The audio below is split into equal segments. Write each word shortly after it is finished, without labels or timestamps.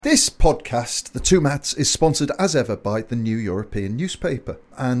This podcast, The Two Mats, is sponsored as ever by the New European newspaper.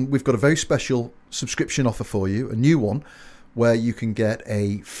 And we've got a very special subscription offer for you, a new one, where you can get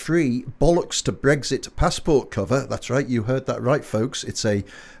a free Bollocks to Brexit passport cover. That's right, you heard that right, folks. It's a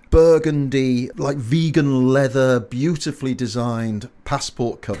burgundy, like vegan leather, beautifully designed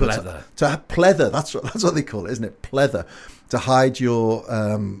passport cover. Pleather. That's what they call it, isn't it? Pleather. To hide your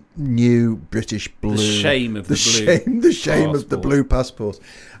new British blue. The shame of the blue. The shame of the blue passport.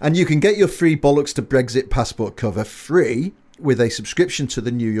 And you can get your free Bollocks to Brexit passport cover free with a subscription to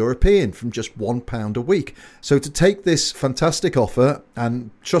the New European from just £1 a week. So to take this fantastic offer,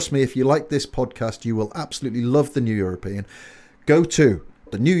 and trust me, if you like this podcast, you will absolutely love the New European, go to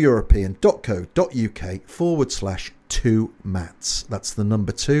theneweuropean.co.uk/2mats. That's the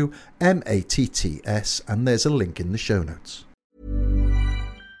number 2, MATTS, and there's a link in the show notes.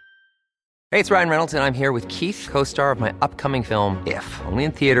 Hey, it's Ryan Reynolds, and I'm here with Keith, co-star of my upcoming film, If, only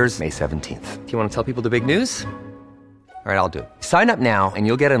in theaters May 17th. Do you want to tell people the big news? All right, I'll do it. Sign up now and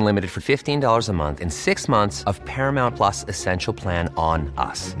you'll get unlimited for $15 a month and 6 months of Paramount Plus Essential Plan on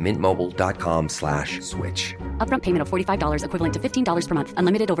us. MintMobile.com/switch. Upfront payment of $45 equivalent to $15 per month.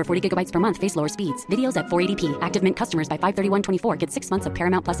 Unlimited over 40 gigabytes per month. Face lower speeds. Videos at 480p. Active Mint customers by 531.24 get 6 months of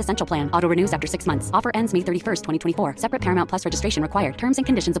Paramount Plus Essential Plan. Auto renews after 6 months. Offer ends May 31st, 2024. Separate Paramount Plus registration required. Terms and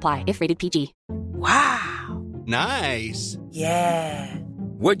conditions apply if rated PG. Wow. Nice. Yeah.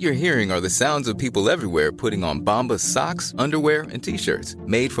 What you're hearing are the sounds of people everywhere putting on Bombas socks, underwear, and T-shirts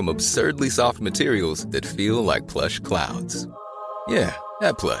made from absurdly soft materials that feel like plush clouds. Yeah,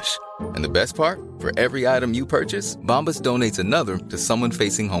 that plush. And the best part? For every item you purchase, Bombas donates another to someone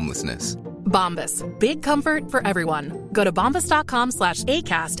facing homelessness. Bombas. Big comfort for everyone. Go to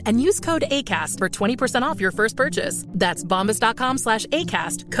bombas.com/ACAST and use code ACAST for 20% off your first purchase. That's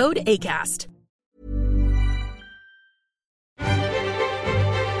bombas.com/ACAST. Code ACAST.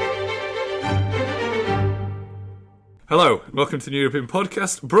 Hello, and welcome to the New European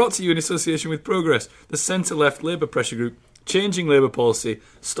Podcast, brought to you in association with Progress, the centre-left Labour pressure group, changing Labour policy,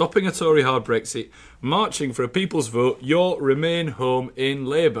 stopping a Tory hard Brexit, marching for a people's vote, your Remain Home in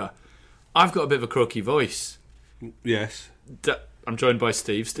Labour. I've got a bit of a croaky voice. Yes. I'm joined by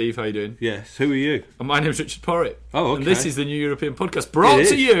Steve. Steve, how you doing? Yes. Who are you? And my name's Richard Porritt. Oh, okay. And this is the New European Podcast, brought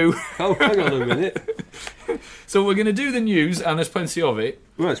to you. Oh, hang on a minute. So we're going to do the news, and there's plenty of it.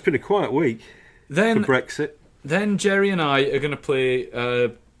 Well, it's been a quiet week for Brexit. Then Jerry and I are going to play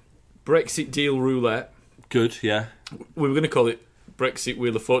Brexit Deal Roulette. Good, yeah. We were going to call it Brexit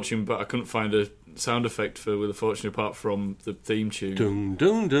Wheel of Fortune, but I couldn't find a sound effect for Wheel of Fortune apart from the theme tune. Dun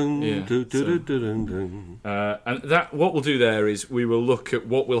dun dun, yeah, dun, dun, dun, dun. And that what we'll do there is we will look at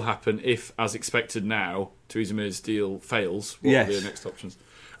what will happen if, as expected now, Theresa May's deal fails. What will be the next options?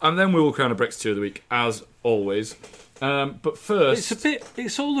 And then we will crown a Brexiteer of the week, as always. But first...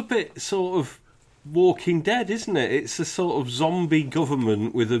 It's all a bit sort of Walking Dead, isn't it? It's a sort of zombie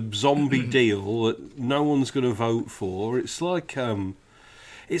government with a zombie deal that no one's going to vote for. It's like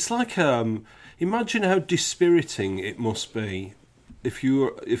imagine how dispiriting it must be if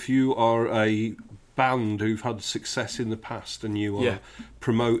you are a band who've had success in the past and you are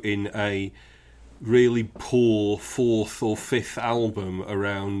promoting a really poor 4th or 5th album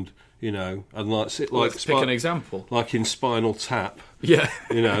around, you know, and let's pick an example, like in Spinal Tap. Yeah,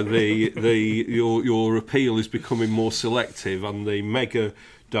 you know, your appeal is becoming more selective, and the mega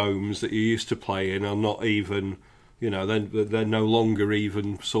domes that you used to play in are not even, you know, they're no longer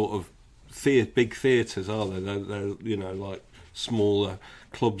even sort of big theatres, are they? They're you know, like smaller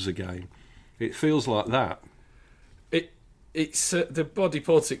clubs again. It feels like that. It's the body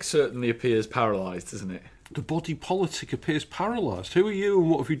politic certainly appears paralysed, doesn't it? The body politic appears paralysed. Who are you and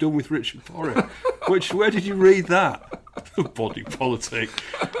what have you done with Richard Porritt? Where did you read that? The body politic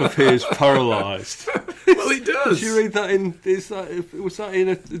appears paralysed. Well, it does. Did you read that was that in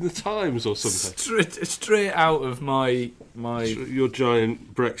the Times or something? Straight out of my your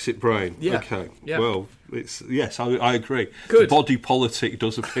giant Brexit brain. Yeah. Okay. Yeah. Well, I agree. Good. The body politic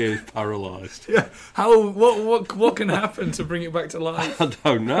does appear paralysed. Yeah. How? What can happen to bring it back to life? I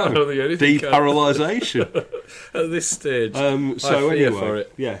don't know. I don't think anything Deparalysation. At this stage. So anyway, for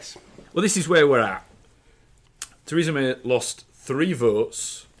it. Yes. Well, this is where we're at. Theresa May lost 3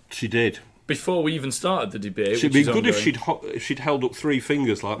 votes. She did. Before we even started the debate. She'd be good if she'd held up 3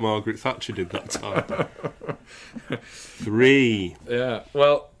 fingers like Margaret Thatcher did that time. 3. Yeah.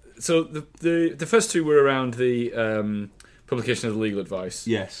 Well, so the first 2 were around the publication of the legal advice.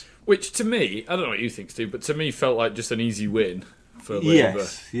 Yes. Which to me, I don't know what you think, Steve, but to me felt like just an easy win for Labour.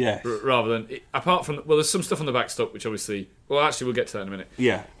 Yes. Rather than, apart from, well, there's some stuff on the backstop which obviously, well, actually we'll get to that in a minute.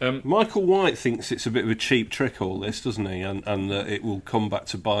 Yeah. Michael White thinks it's a bit of a cheap trick, all this, doesn't he? And that it will come back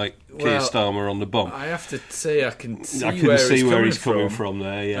to bite Keir Starmer on the bum. I have to say I can see where he's coming from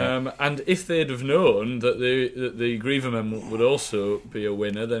there, yeah. And if they'd have known that the Grieve Amendment would also be a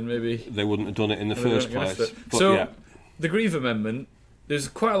winner, then maybe they wouldn't have done it in the first place. The Grieve Amendment, there's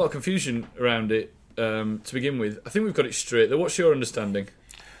quite a lot of confusion around it to begin with. I think we've got it straight though. What's your understanding?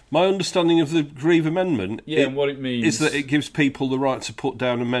 My understanding of the Grieve Amendment and what it means is that it gives people the right to put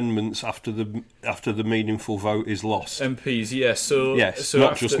down amendments after the meaningful vote is lost. MPs, yes. So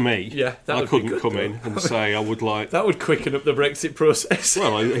not just me. Yeah, I couldn't come in and say I would like... That would quicken up the Brexit process.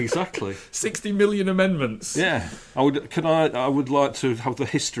 Well, exactly. 60 million amendments. Yeah. I would like to have the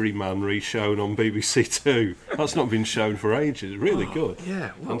History Man re-shown on BBC Two. That's not been shown for ages. Really good.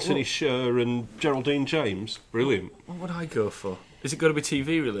 Yeah. Anthony Sher and Geraldine James. Brilliant. What would I go for? Is it got to be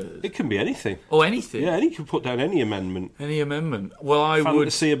TV related? It can be anything. Oh, anything? Yeah, you can put down any amendment. Any amendment? Well,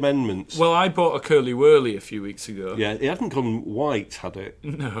 Fantasy amendments. Well, I bought a Curly Whirly a few weeks ago. Yeah, it hadn't gone white, had it?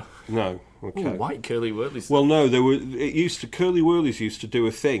 No. Okay. Ooh, white Curly Whirlies. Well, no, Curly Whirlies used to do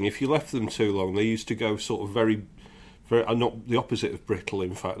a thing. If you left them too long, they used to go sort of very, not the opposite of brittle.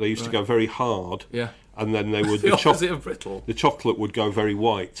 In fact, they used to go very hard. Yeah. And then they would the opposite of brittle. The chocolate would go very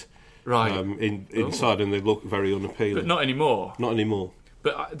white. Right. Inside, and they look very unappealing. But not anymore. Not anymore.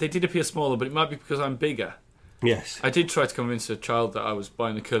 But they did appear smaller, but it might be because I'm bigger. Yes. I did try to convince a child that I was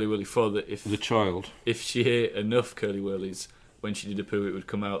buying the Curly Whirly for that if she ate enough Curly Whirlies, when she did a poo, it would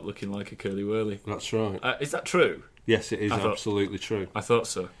come out looking like a Curly Whirly. That's right. Is that true? Yes, it is absolutely true. I thought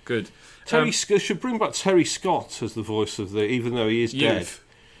so. Good. Should bring back Terry Scott as the voice of even though he is dead.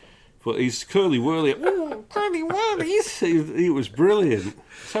 But he's Curly Whirly. Oh, Curly Whirlies! He was brilliant.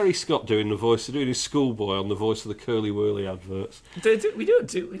 Terry Scott doing his schoolboy on the voice of the Curly Whirly adverts. We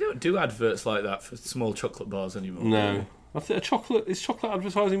don't do adverts like that for small chocolate bars anymore. No, I think chocolate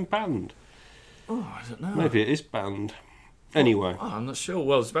advertising banned. Oh, I don't know. Maybe it is banned. Anyway, I'm not sure.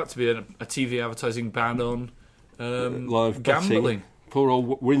 Well, it's about to be a TV advertising ban on live gambling. Betting. Poor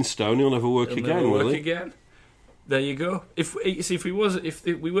old Winstone, he'll never work again, will he? There you go. If we weren't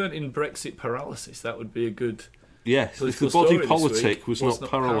in Brexit paralysis, that would be a good. Yes, if the body politic was not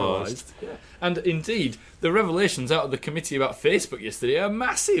paralysed. Yeah. And indeed, the revelations out of the committee about Facebook yesterday are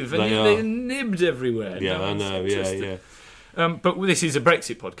massive, and they're nibbed everywhere. Yeah, I know. Yeah. But this is a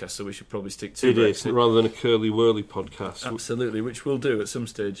Brexit podcast, so we should probably stick to it. Brexit. It is, rather than a Curly Whirly podcast. Absolutely, which we'll do at some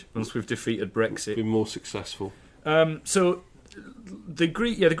stage once we've defeated Brexit. Be more successful. So the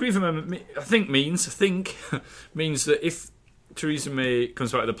Grieve Amendment, I think means that if Theresa May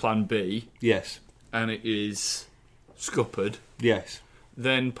comes back with a Plan B, yes, and it is scuppered, yes,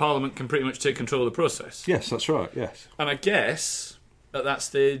 then Parliament can pretty much take control of the process. Yes, that's right. Yes, and I guess at that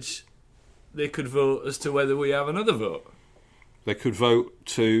stage they could vote as to whether we have another vote. They could vote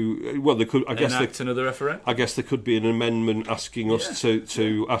to. Well, they could. I guess enact another referendum. I guess there could be an amendment asking us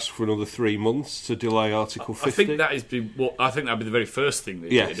to ask for another 3 months to delay Article 50. I think that'd be the very first thing they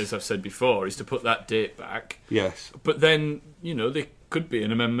did, as I've said before, is to put that date back. Yes, but then there could be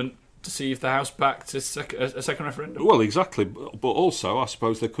an amendment to see if the House backed a second referendum. Well, exactly. But also, I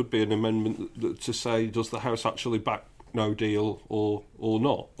suppose there could be an amendment to say, does the House actually back no deal or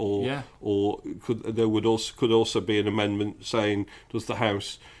not, or could also be an amendment saying, does the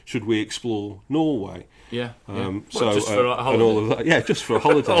House, should we explore Norway? Yeah. Just for a holiday. And all of that. Yeah, just for a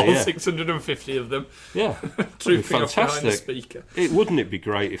holiday. All 650 of them. Yeah, trooping off behind the speaker. Wouldn't it be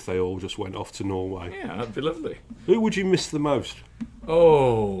great if they all just went off to Norway? Yeah, that'd be lovely. Who would you miss the most?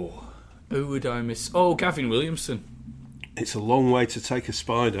 Oh, who would I miss? Oh, Gavin Williamson. It's a long way to take a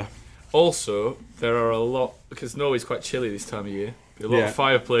spider. Also, there are a lot, because Norway's quite chilly this time of year, a lot of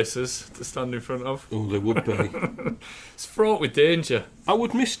fireplaces to stand in front of. Oh, there would be. It's fraught with danger. I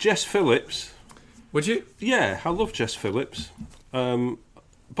would miss Jess Phillips. Would you? Yeah, I love Jess Phillips.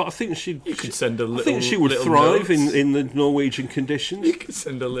 But I think she would thrive in the Norwegian conditions. You could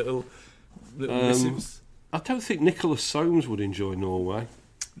send a little missives. I don't think Nicholas Soames would enjoy Norway.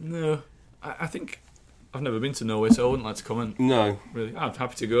 No, I think I've never been to Norway, so I wouldn't like to comment. No, really, I'm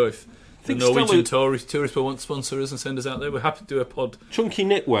happy to go if the Norwegian tourists will want to sponsor us and send us out there. We're happy to do a pod. Chunky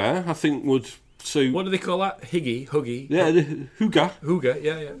knitwear, I think, would suit. What do they call that? Huggy. Yeah, Hygge.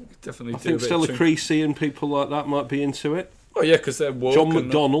 Yeah, definitely. I think Stella Creasy and people like that might be into it. Oh yeah, because they're woke. John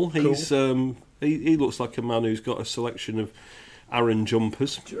McDonnell, cool. he looks like a man who's got a selection of Aran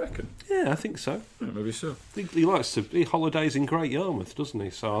jumpers. Do you reckon? Yeah, I think so. Yeah, maybe so. He holidays in Great Yarmouth, doesn't he?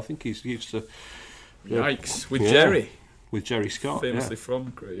 So I think he's used to. Yikes! With Jerry Scott, famously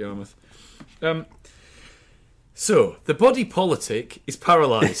from Great Yarmouth. So, the body politic is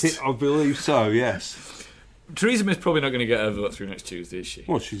paralysed. I believe so, yes. Theresa May's probably not going to get her vote through next Tuesday, is she?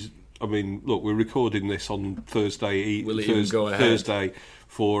 Well, look, we're recording this on Thursday. Will it even go ahead? Thursday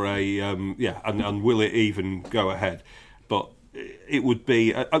for a and will it even go ahead? But it would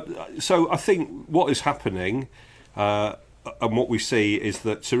be. So I think what is happening, and what we see is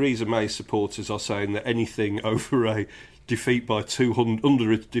that Theresa May supporters are saying that anything over a defeat by 200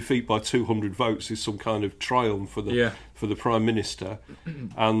 under a defeat by 200 votes is some kind of triumph for the Prime Minister,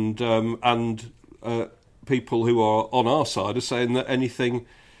 and people who are on our side are saying that anything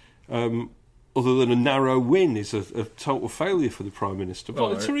other than a narrow win is a total failure for the Prime Minister.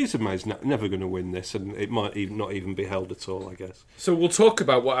 But Theresa May's never going to win this, and it might not even be held at all, I guess. So we'll talk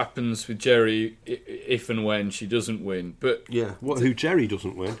about what happens with Jerry if and when she doesn't win. But who Jerry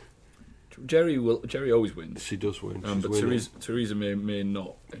doesn't win? Jerry always wins. She does win. But Theresa may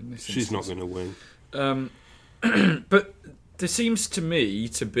not in this She's instance. not going to win. But there seems to me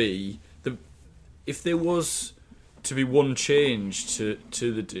to be if there was to be one change to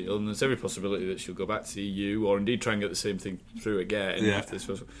the deal, and there's every possibility that she'll go back to the EU or indeed try and get the same thing through again after this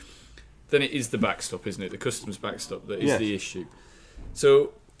first one, then it is the backstop, isn't it? The customs backstop that is the issue.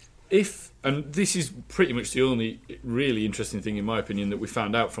 So and this is pretty much the only really interesting thing in my opinion that we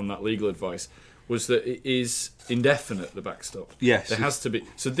found out from that legal advice, was that it is indefinite, the backstop. Yes. There has to be.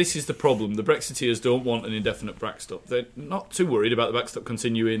 So this is the problem. The Brexiteers don't want an indefinite backstop. They're not too worried about the backstop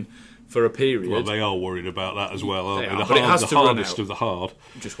continuing for a period. Well, they are worried about that as well, aren't they? But it has to run hardest out. of the hard.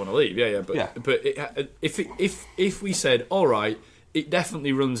 Just want to leave, But if we said, all right, it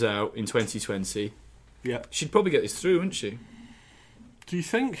definitely runs out in 2020, she'd probably get this through, wouldn't she? Do you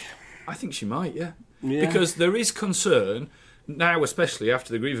think? I think she might, yeah. Because there is concern now, especially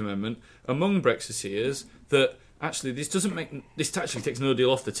after the Grieve Amendment, among Brexiteers that actually this actually takes no deal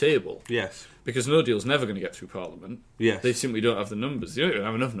off the table. Yes. Because no deal's never going to get through Parliament. Yes. They simply don't have the numbers. They don't even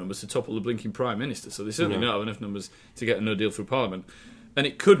have enough numbers to topple the blinking Prime Minister, so they certainly don't have enough numbers to get a no deal through Parliament. And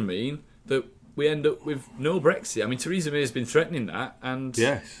it could mean that we end up with no Brexit. I mean, Theresa May has been threatening that, and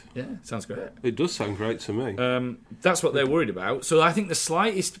sounds great. It does sound great to me. That's what they're worried about. So I think the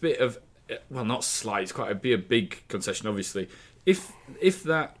slightest bit of, well, not slight, it'd be a big concession, obviously. If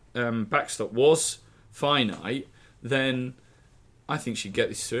that backstop was finite, then I think she'd get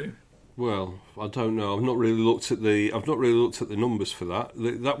this through. Well, I don't know. I've not really looked at the numbers for that.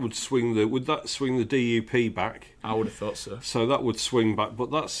 That would swing would that swing the DUP back? I would have thought so. So that would swing back,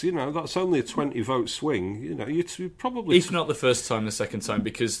 but that's only a 20 vote swing. You probably, if not the first time, the second time,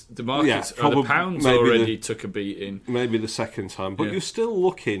 because the markets the pounds already took a beating. Maybe the second time, but you're still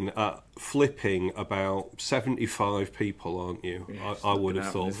looking at flipping about 75 people, aren't you? Yeah, I would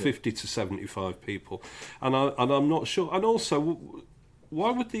have thought 50 to 75 people, and I'm not sure. And also, why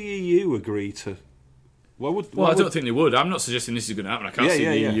would the EU agree to? I don't think they would. I'm not suggesting this is going to happen. I can't see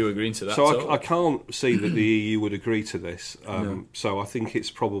the EU agreeing to that. So I can't see that the EU would agree to this. So I think it's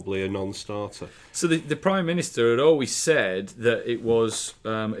probably a non-starter. So the Prime Minister had always said that it was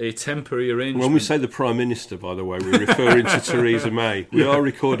a temporary arrangement. When we say the Prime Minister, by the way, we're referring to Theresa May. We are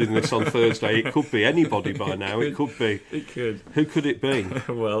recording this on Thursday. It could be anybody by now. It could be. It could. Who could it be?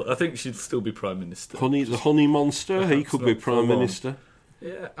 Well, I think she'd still be Prime Minister. The Honey Monster. Perhaps he could be Prime Minister.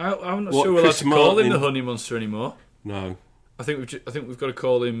 Yeah, I'm not sure we'll have to call him the Honey Monster anymore. No, I think we've got to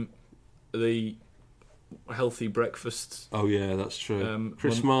call him the Healthy Breakfast. Oh yeah, that's true.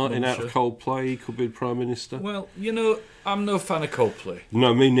 Chris Martin out of Coldplay, he could be Prime Minister. Well, I'm no fan of Coldplay.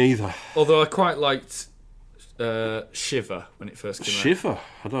 No, me neither. Although I quite liked Shiver when it first came out. Shiver?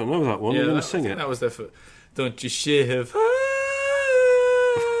 I don't know that one. Yeah, sing it. That was their first. Don't you shiver?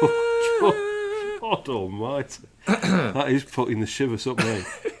 God almighty. That is putting the shivers up me.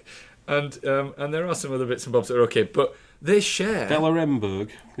 And there are some other bits and bobs that are okay, but they share. Della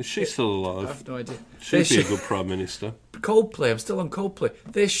Remberg, is she still alive? I have no idea. She'd be a good Prime Minister. Coldplay, I'm still on Coldplay.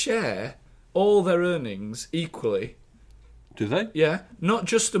 They share all their earnings equally. Do they? Yeah, not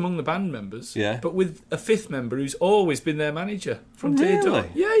just among the band members, but with a fifth member who's always been their manager from day dot.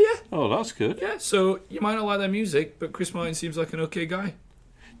 Yeah. Oh, that's good. Yeah, so you might not like their music, but Chris Martin seems like an okay guy.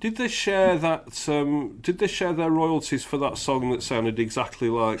 Did they share that? Did they share their royalties for that song that sounded exactly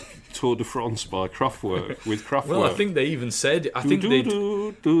like Tour de France by Kraftwerk with Kraftwerk? Well, I think they even said. I think they.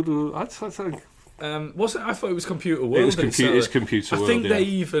 Wasn't? I thought it was Computer World. It's Computer World.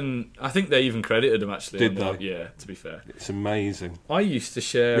 I think they even credited them actually. Did they? Yeah. To be fair, it's amazing. I used to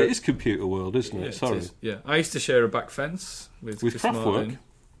share. It is Computer World, isn't it? Sorry. It is. Yeah, I used to share a back fence with Chris Kraftwerk Martin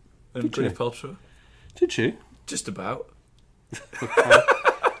and Gwyneth Paltrow. Did you? Just about. Okay.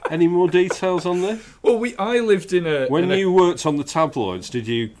 Any more details on this? Well, I lived in a... When you worked on the tabloids, did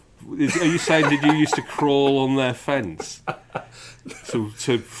you Are you saying did you used to crawl on their fence to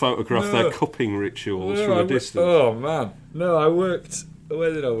photograph their cupping rituals from a distance? Oh man, no! I worked.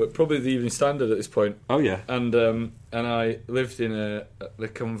 Where did I work? Probably the Evening Standard at this point. Oh yeah, and I lived in the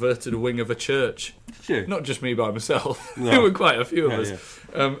converted wing of a church. Did you? Not just me by myself. No. There were quite a few of us.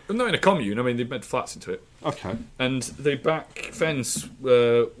 Yeah. Not in a commune. I mean, they made flats into it. Okay. And the back fence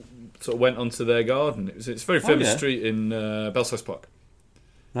sort of went onto their garden. It's a very famous street in Belsize Park.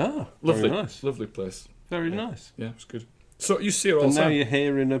 Ah, Lovely, very nice. lovely place. Very nice. Yeah, it's good. So you see her all and the now time. you're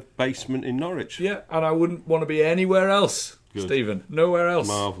here in a basement in Norwich. Yeah, and I wouldn't want to be anywhere else, Good. Stephen. Nowhere else.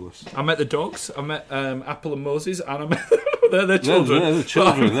 Marvellous. I met the dogs. I met Apple and Moses, and I met they're their children. No, they're the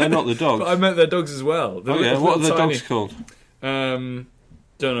children. They're not the dogs. But I met their dogs as well. They're What are the tiny. dogs called? Don't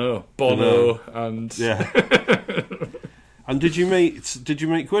know. Bono and Yeah. And did you meet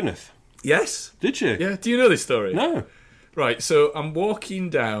Gwyneth? Yes. Did you? Yeah. Do you know this story? No. Right. So I'm walking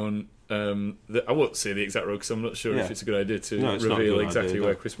down. I won't say the exact road because I'm not sure if it's a good idea to it's not a reveal good exactly idea,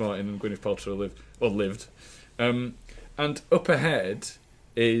 where no. Chris Martin and Gwyneth Paltrow lived. And up ahead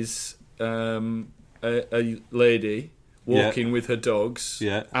is a lady walking with her dogs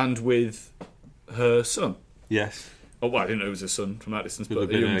and with her son. Yes. Oh, well, I didn't know it was a son from that distance, Could but have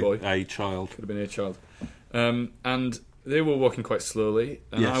a been young boy. a child. Could have been a child. And they were walking quite slowly,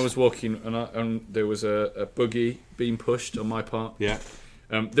 and Yes. I was walking, and there was a buggy being pushed on my part. Yeah.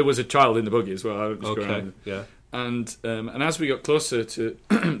 There was a child in the buggy as well. I was just going Okay. around. Yeah. And as we got closer to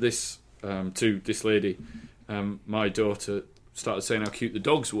this lady, my daughter started saying how cute the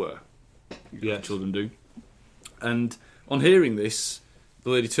dogs were. Yeah. Children do. And on hearing this, the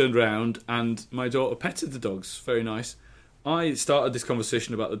lady turned round and my daughter petted the dogs. Very nice. I started this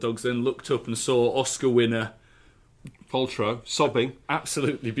conversation about the dogs, then looked up and saw Oscar winner. Paltrow sobbing.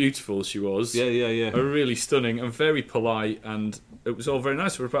 Absolutely beautiful she was. Yeah. Really stunning and very polite, and it was all very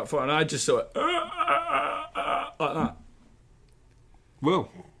nice for about 4. And I just sort of like that Well,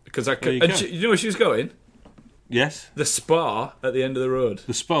 because I There you could. go. And you know where she was going? yes. The spa at the end of the road.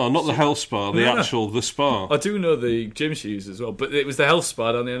 The spa, not the health spa, the No. actual the spa. I do know the gym she used as well, but it was the health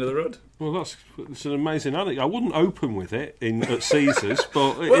spa down the end of the road. Well, it's an amazing anecdote. I wouldn't open with it at Caesars,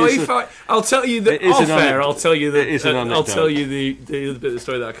 but Well, I'll tell you that it is off an air. anec- I'll tell you that. it is an I'll anecdote. tell you the other bit of the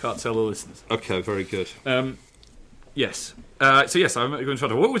story that I can't tell the listeners. Okay, very good. Yes. So yes, I'm going to try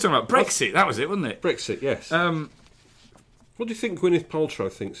to. What were we talking about? Brexit. That was it, wasn't it? Brexit, yes. What do you think Gwyneth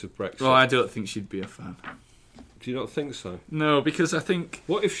Paltrow thinks of Brexit? Well, I don't think she'd be a fan. Do you not think so? No, because I think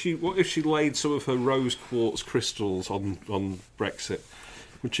What if she laid some of her rose quartz crystals on Brexit?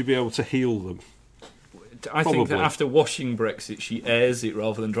 Would she be able to heal them? I think that Probably. after washing Brexit, she airs it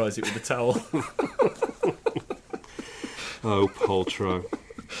rather than dries it with a towel. Oh, Paltrow.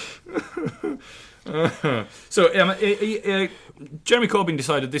 So, Jeremy Corbyn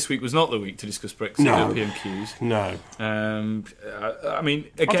decided this week was not the week to discuss Brexit No. at PMQs. No. I mean,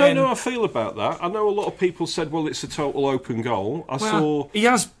 again, I don't know how I feel about that. I know a lot of people said, well, it's a total open goal. He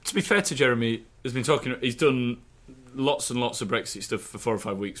has, to be fair to Jeremy, has been talking. He's done lots and lots of Brexit stuff for 4 or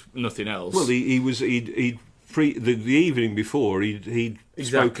 5 weeks. Nothing else. Well, the evening before he'd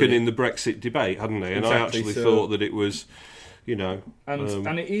spoken in the Brexit debate, hadn't he? And I Exactly, actually so- thought that it was, you know, and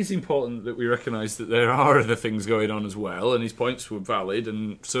it is important that we recognise that there are other things going on as well, and his points were valid.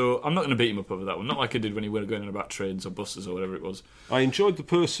 And so I'm not going to beat him up over that one. Not like I did when he were going on about trains or buses or whatever it was. I enjoyed the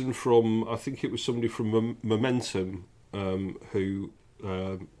person from, I think it was somebody from Momentum, who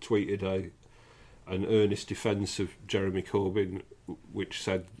tweeted an earnest defence of Jeremy Corbyn, which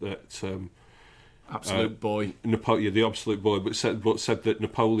said that Absolute boy. the absolute boy, but said that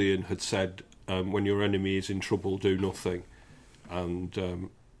Napoleon had said, "When your enemy is in trouble, do nothing," and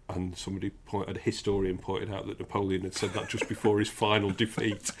a historian pointed out that Napoleon had said that just before his final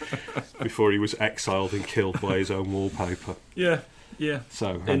defeat, before he was exiled and killed by his own wallpaper. Yeah.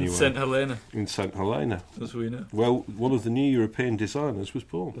 So In anyway, St Helena, in St Helena, as we know. well, one of the new European designers was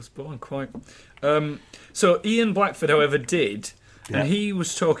born. Was born quite. So Ian Blackford, however, did, and he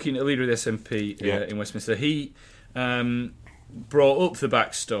was talking to a leader of the SNP in Westminster. He brought up the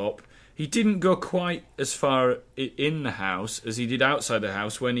backstop. He didn't go quite as far in the House as he did outside the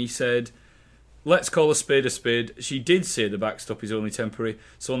House when he said, let's call a spade a spade. She did say the backstop is only temporary.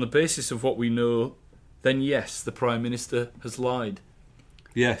 So on the basis of what we know, then yes, the Prime Minister has lied.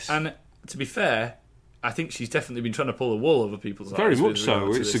 Yes. And to be fair, I think she's definitely been trying to pull the wool over people's eyes. Very much with so.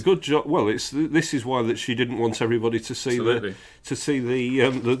 regard to It's this. a good job. Well, this is why that she didn't want everybody to see Absolutely.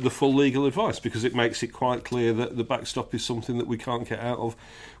 the full legal advice, because it makes it quite clear that the backstop is something that we can't get out of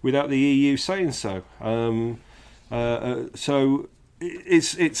without the EU saying so. So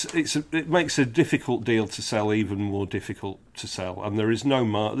it makes a difficult deal to sell even more difficult to sell, and there is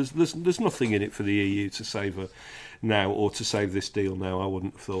no there's nothing in it for the EU to save now or to save this deal now. I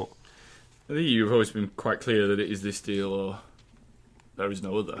wouldn't have thought. The EU have always been quite clear that it is this deal or there is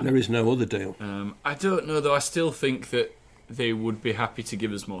no other. There is no other deal. I don't know though. I still think that they would be happy to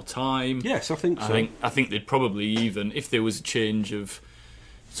give us more time. Yes, I think so. I think they'd probably even, if there was a change of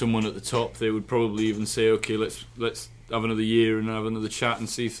someone at the top, they would probably even say, okay, let's have another year and have another chat and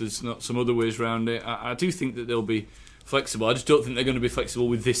see if there's not some other ways around it. I do think that they'll be flexible. I just don't think they're going to be flexible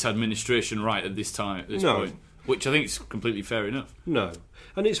with this administration right at this time, at this point, which I think is completely fair enough. No.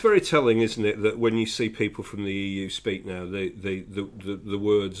 And it's very telling, isn't it, that when you see people from the EU speak now, the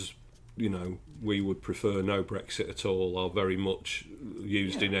words, we would prefer no Brexit at all, are very much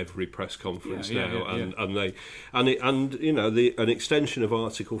used in every press conference now, and an extension of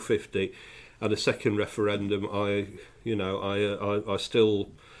Article 50 and a second referendum. I still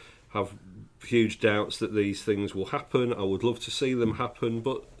have huge doubts that these things will happen. I would love to see them happen,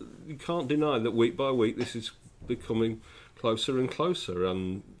 but you can't deny that week by week this is becoming closer and closer.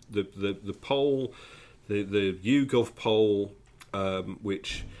 And the poll, the YouGov poll,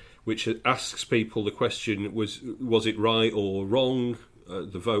 which asks people the question, was it right or wrong?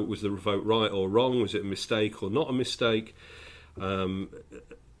 Was the vote right or wrong? Was it a mistake or not a mistake?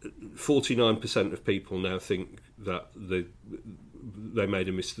 49% of people now think that they made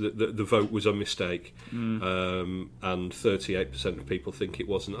a mistake. The vote was a mistake, and 38% of people think it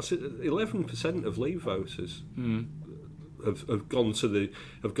wasn't. That's 11% of Leave voters have gone to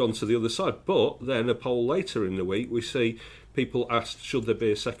the other side. But then a poll later in the week, we see people asked, should there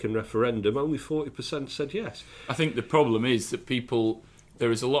be a second referendum? Only 40% said yes. I think the problem is that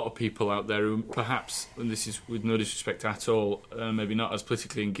there is a lot of people out there who perhaps, and this is with no disrespect at all, maybe not as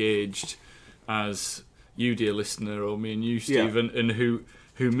politically engaged as you, dear listener, or me and you, Stephen, and who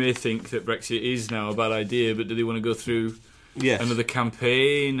may think that Brexit is now a bad idea, but do they want to go through another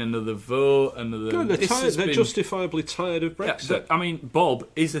campaign, another vote, another... No, they're justifiably tired of Brexit. Yeah, Bob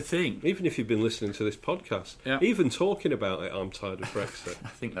is a thing. Even if you've been listening to this podcast, even talking about it, I'm tired of Brexit. I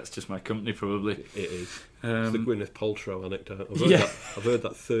think that's just my company, probably. It is. It's the Gwyneth Paltrow anecdote. I've heard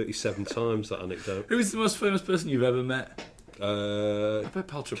that 37 times, that anecdote. Who is the most famous person you've ever met? I bet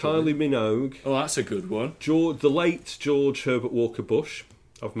Paltrow. Kylie Minogue. Oh, that's a good one. The late George Herbert Walker Bush,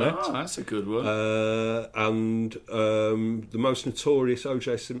 I've met. Oh, that's a good one. And the most notorious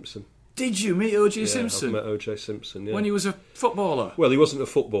O.J. Simpson. Did you meet O.J. Simpson? I've met O.J. Simpson, yeah. When he was a footballer? Well, he wasn't a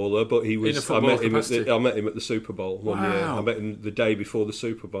footballer, but he was... I met him at the Super Bowl one year. I met him the day before the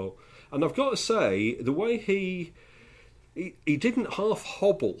Super Bowl. And I've got to say, the way he didn't half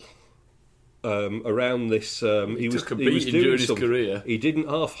hobble around this. He was doing during his career. He didn't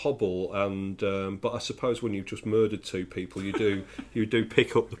half hobble, and but I suppose when you've just murdered two people, you do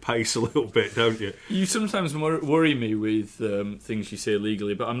pick up the pace a little bit, don't you? You sometimes worry me with things you say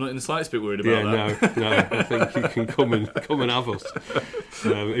legally, but I'm not in the slightest bit worried about that. No. I think you can come and have us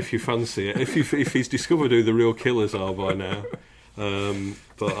if you fancy it. If he's discovered who the real killers are by now.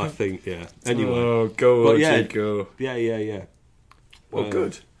 But I think, anyway. Go, OJ, go. Yeah. Well,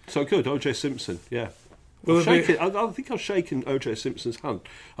 good. So good, O.J. Simpson, yeah. Well, I think I've shaken O.J. Simpson's hand.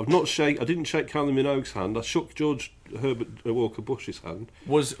 I didn't shake Kylie Minogue's hand. I shook George Herbert Walker Bush's hand.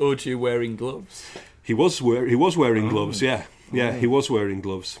 Was O.J. wearing gloves? He was wearing gloves, yeah. Yeah, he was wearing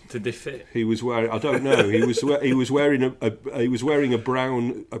gloves. Did they fit? He was wearing. I don't know. He was wearing a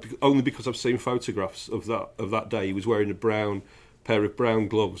brown. Only because I've seen photographs of that day. He was wearing a pair of brown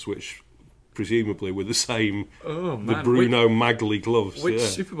gloves, which presumably were the same. Oh man! The Bruno Magli gloves. Which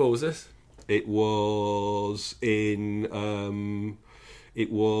Super Bowl was this? It was in.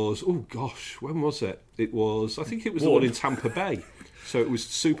 It was. Oh gosh, when was it? It was. I think it was the one in Tampa Bay. So it was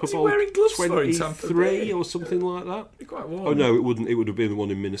Super Bowl 23 or something like that. It'd be quite warm. Oh no, it wouldn't. It would have been the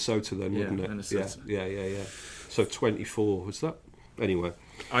one in Minnesota then, wouldn't it? Minnesota. Yeah. So 24 was that? Anyway,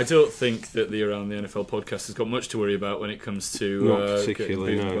 I don't think that the Around the NFL podcast has got much to worry about when it comes to not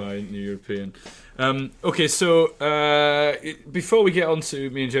particularly by New European. Okay, so before we get on to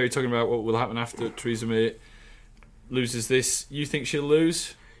me and Jerry talking about what will happen after Theresa May loses this, you think she'll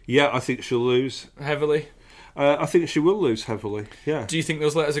lose? Yeah, I think she'll lose heavily. I think she will lose heavily. Yeah. Do you think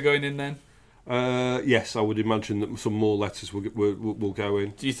those letters are going in then? Yes, I would imagine that some more letters will go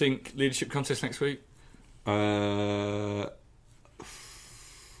in. Do you think leadership contest next week?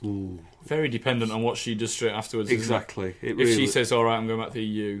 Very dependent on what she does straight afterwards. Exactly. If she says, "All right, I'm going back to the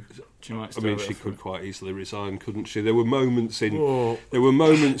EU," she might. She could quite easily resign, couldn't she? There were moments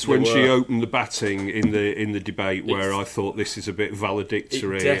when she opened the batting in the debate where I thought this is a bit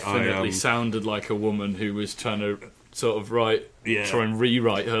valedictory. It definitely sounded like a woman who was trying to sort of try and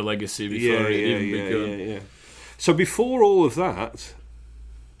rewrite her legacy before it even begun. Yeah. So before all of that,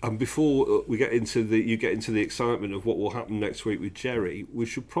 and before you get into the excitement of what will happen next week with Jerry, we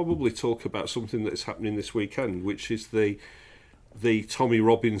should probably talk about something that's happening this weekend, which is the Tommy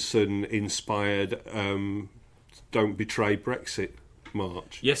Robinson inspired "Don't Betray Brexit"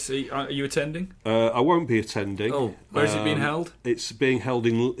 march. Yes, are you attending? I won't be attending. Oh, where is it being held? It's being held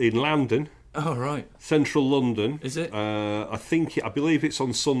in London. Oh, right. Central London. Is it? I believe it's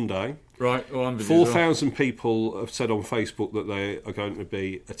on Sunday. Right. Oh, I'm 4,000 people have said on Facebook that they are going to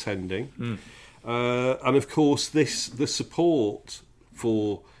be attending. And of course, the support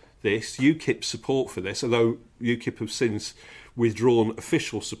for this, UKIP's support for this, although UKIP have since withdrawn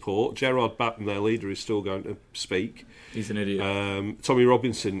official support, Gerard Batten, their leader, is still going to speak. He's an idiot. Tommy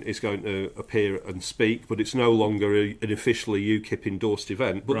Robinson is going to appear and speak, but it's no longer an officially UKIP endorsed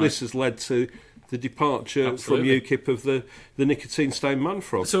event. But this has led to the departure from UKIP of the nicotine stained man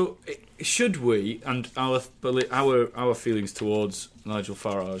frog. So should we, and our feelings towards Nigel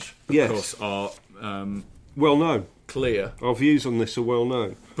Farage, of course, are well known, clear. Our views on this are well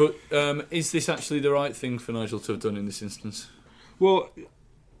known. But is this actually the right thing for Nigel to have done in this instance? Well,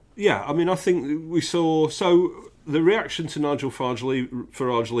 yeah. I mean, I think we saw the reaction to Nigel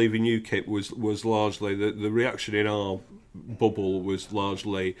Farage leaving UKIP was largely the reaction in our bubble was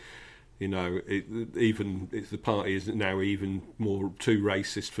largely, the party is now even more too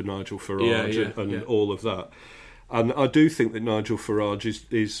racist for Nigel Farage and all of that. And I do think that Nigel Farage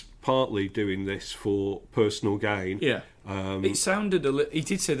is partly doing this for personal gain. Yeah, it sounded he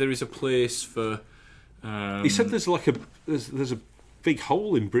did say there is a place for. He said there's a big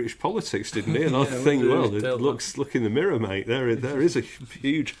hole in British politics, didn't he? And I think, look in the mirror, mate. There is a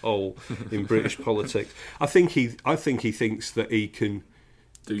huge hole in British politics. I think he thinks that he can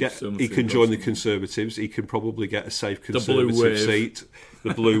join the Conservatives. He can probably get a safe Conservative seat.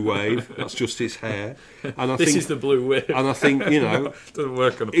 The blue wave. That's just his hair. And this is the blue wave. And I think doesn't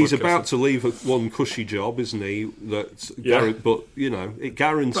work on a he's about to leave one cushy job, isn't he? But it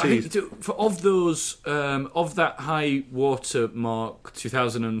guarantees. Of those, of that high water mark,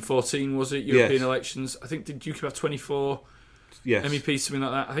 2014 was it? European elections. I think did UKIP have 24 MEPs, something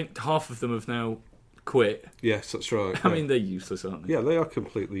like that. I think half of them have now quit. Yes, that's right. I mean, they're useless, aren't they? Yeah, they are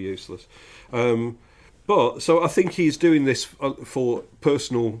completely useless. But so I think he's doing this for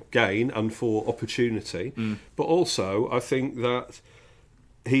personal gain and for opportunity. But also, I think that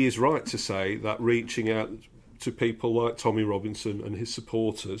he is right to say that reaching out to people like Tommy Robinson and his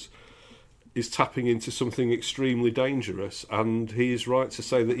supporters is tapping into something extremely dangerous. And he is right to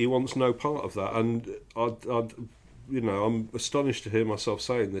say that he wants no part of that. And I'm astonished to hear myself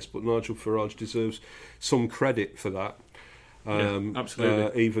saying this, but Nigel Farage deserves some credit for that.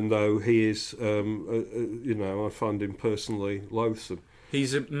 Absolutely. Even though he is, I find him personally loathsome.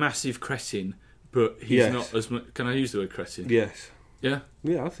 He's a massive cretin, but he's not as much. Can I use the word cretin? Yes. Yeah?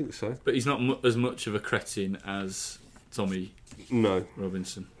 Yeah, I think so. But he's not as much of a cretin as Tommy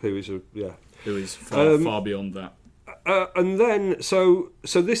Robinson. Who is far beyond that. And then, so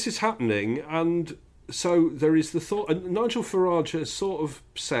this is happening, and so there is the thought, and Nigel Farage has sort of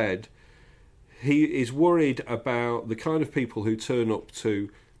said he is worried about the kind of people who turn up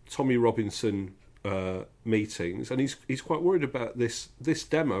to Tommy Robinson meetings, and he's quite worried about this. This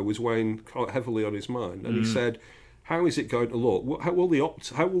demo was weighing quite heavily on his mind, and he said, "How is it going to look? How will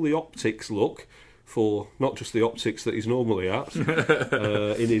the optics look for not just the optics that he's normally at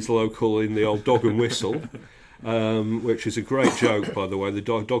in his local in the old Dog and Whistle." Which is a great joke, by the way. The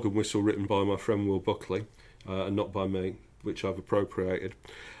Dog and Whistle, written by my friend Will Buckley, and not by me, which I've appropriated.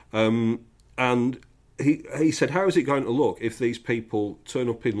 And he said, how is it going to look if these people turn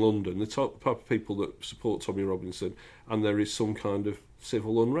up in London, the type of people that support Tommy Robinson, and there is some kind of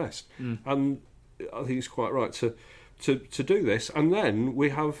civil unrest? And I think he's quite right to do this. And then we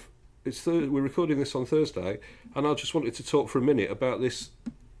have, we're recording this on Thursday, and I just wanted to talk for a minute about this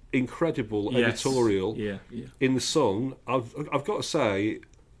incredible editorial in The Sun. I've got to say,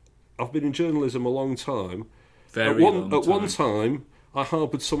 I've been in journalism a long time. At one time, I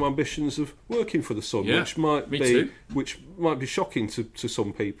harboured some ambitions of working for The Sun, which might be shocking to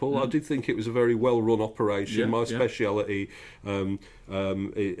some people. I did think it was a very well run operation. My speciality, one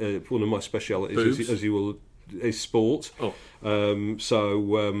of my specialities, as you will, is sport. And I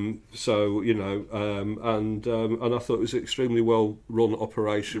thought it was an extremely well run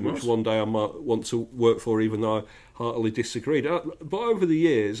operation, which one day I might want to work for, even though I heartily disagreed. But over the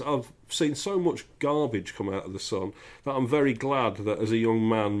years, I've seen so much garbage come out of The Sun that I'm very glad that as a young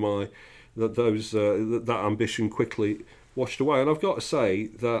man, that ambition quickly washed away. And I've got to say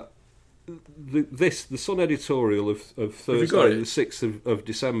that the Sun editorial of Thursday, the 6th of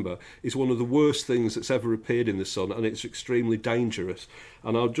December, is one of the worst things that's ever appeared in the Sun, and it's extremely dangerous.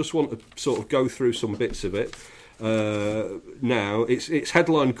 And I just want to sort of go through some bits of it now. It's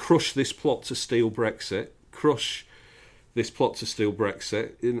headline: "Crush this plot to steal Brexit." Crush this plot to steal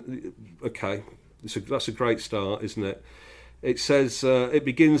Brexit. Okay, that's a great start, isn't it? It says, it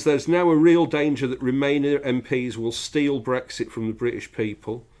begins, "There's now a real danger that Remainer MPs will steal Brexit from the British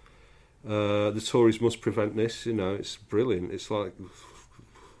people. The Tories must prevent this." It's brilliant. It's like,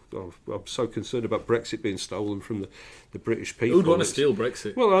 I'm so concerned about Brexit being stolen from the British people. Who'd want to steal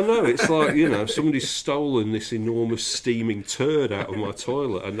Brexit? Well, I know. It's like, somebody's stolen this enormous steaming turd out of my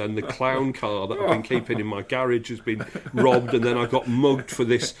toilet, and then the clown car that I've been keeping in my garage has been robbed, and then I got mugged for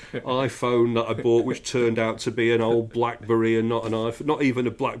this iPhone that I bought, which turned out to be an old BlackBerry and not an iPhone, not even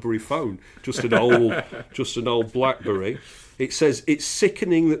a BlackBerry phone, just an old BlackBerry. It says, "It's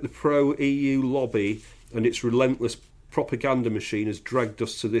sickening that the pro-EU lobby and its relentless propaganda machine has dragged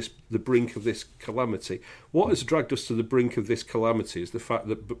us to the brink of this calamity." What has dragged us to the brink of this calamity is the fact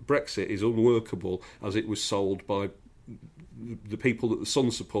that Brexit is unworkable as it was sold by the people that the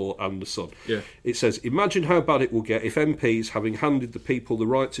Sun support and the Sun. Yeah. It says, "Imagine how bad it will get if MPs, having handed the people the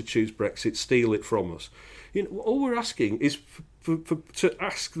right to choose Brexit, steal it from us." All we're asking is to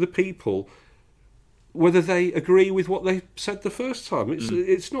ask the people whether they agree with what they said the first time.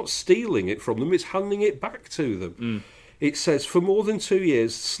 It's not stealing it from them, it's handing it back to them. It says, "For more than 2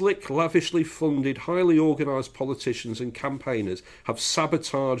 years, slick, lavishly funded, highly organised politicians and campaigners have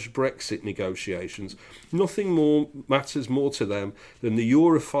sabotaged Brexit negotiations. Nothing more matters more to them than the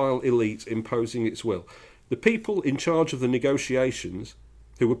Europhile elite imposing its will. The people in charge of the negotiations,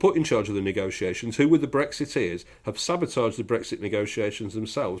 who were put in charge of the negotiations, who were the Brexiteers, have sabotaged the Brexit negotiations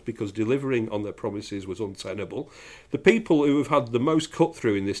themselves because delivering on their promises was untenable. The people who have had the most cut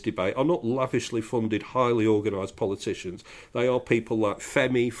through in this debate are not lavishly funded, highly organised politicians. They are people like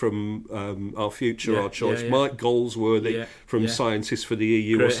Femi from Our Future, Our Choice, Mike Goldsworthy from Scientists for the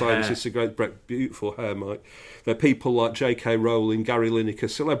EU, Great or Scientists for Great Beautiful Hair, Mike. They're people like J.K. Rowling, Gary Lineker,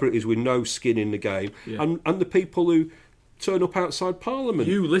 celebrities with no skin in the game, and the people who turn up outside Parliament.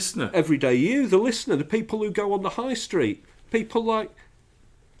 You, listener. Every day, you, the listener, the people who go on the high street, people like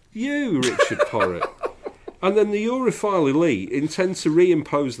you, Richard Porritt. And then the Europhile elite intend to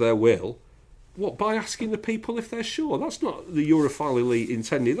reimpose their will, what, by asking the people if they're sure? That's not the Europhile elite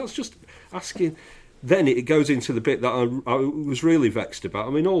intending, that's just asking. Then it goes into the bit that I was really vexed about. I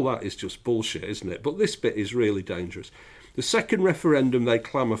mean, all that is just bullshit, isn't it? But this bit is really dangerous. "The second referendum they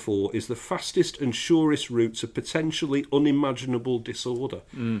clamour for is the fastest and surest route to potentially unimaginable disorder."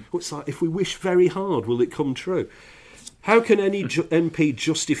 It's like, if we wish very hard, will it come true? "How can any MP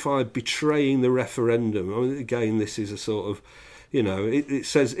justify betraying the referendum?" I mean, again, this is a sort of, it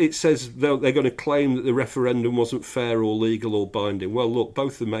says they're going to claim that the referendum wasn't fair or legal or binding. Well, look,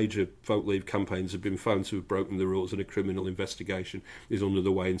 both the major Vote Leave campaigns have been found to have broken the rules, and a criminal investigation is under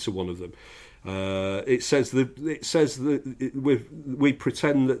the way into one of them. It says the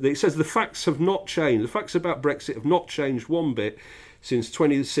facts have not changed. The facts about Brexit have not changed one bit since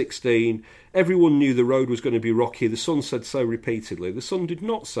 2016. Everyone knew the road was going to be rocky. The Sun said so repeatedly. The Sun did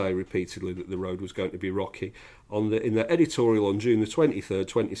not say repeatedly that the road was going to be rocky. In their editorial on June the 23rd,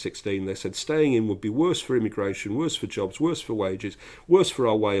 2016, they said staying in would be worse for immigration, worse for jobs, worse for wages, worse for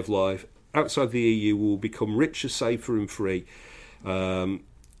our way of life. Outside the EU, we will become richer, safer and free.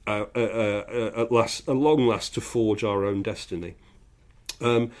 At long last, to forge our own destiny.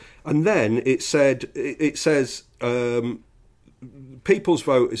 And then it says people's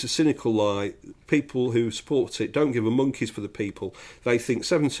vote is a cynical lie. People who support it don't give a monkeys for the people. They think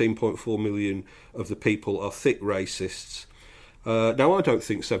 17.4 million of the people are thick racists. Now, I don't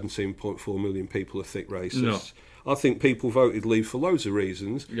think 17.4 million people are thick racists. No. I think people voted Leave for loads of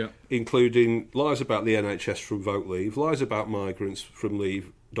reasons, including lies about the NHS from Vote Leave, lies about migrants from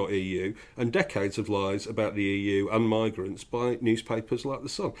Leave.eu, and decades of lies about the EU and migrants by newspapers like The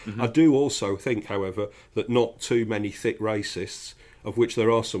Sun. I do also think, however, that not too many thick racists, of which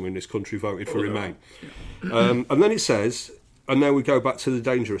there are some in this country, voted for Remain. And then it says, and now we go back to the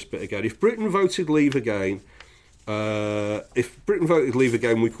dangerous bit again, if Britain voted Leave again, we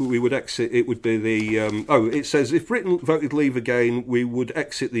would exit. It would be the. It says if Britain voted Leave again, we would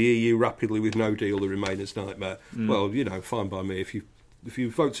exit the EU rapidly with no deal. The Remainers' nightmare. Well, fine by me. If you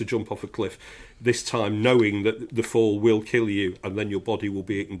vote to jump off a cliff, this time knowing that the fall will kill you and then your body will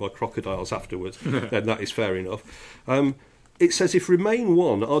be eaten by crocodiles afterwards, then that is fair enough. It says if Remain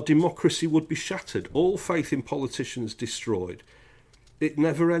won, our democracy would be shattered. All faith in politicians destroyed. it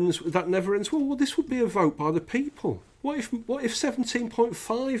never ends. That never ends. Well, this would be a vote by the people. What if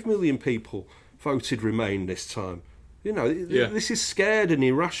 17.5 million people voted Remain this time? This is scared and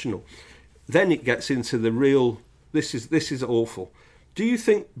irrational. Then it gets into the real. This is awful. Do you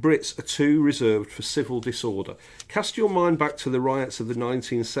think Brits are too reserved for civil disorder? Cast your mind back to the riots of the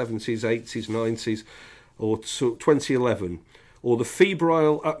 1970s, 80s, 90s, or 2011. Or the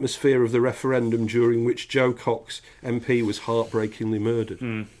febrile atmosphere of the referendum during which Joe Cox MP was heartbreakingly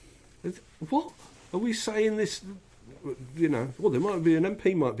murdered. What are we saying? This, there might be an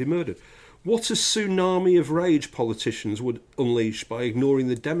MP might be murdered. What a tsunami of rage politicians would unleash by ignoring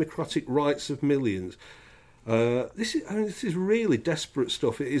the democratic rights of millions. This is really desperate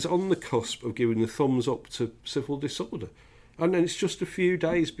stuff. It is on the cusp of giving the thumbs up to civil disorder, and then it's just a few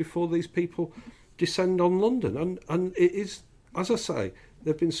days before these people descend on London, and it is. As I say,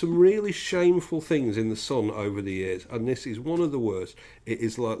 there have been some really shameful things in the Sun over the years, and this is one of the worst. It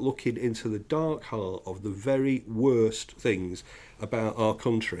is like looking into the dark heart of the very worst things about our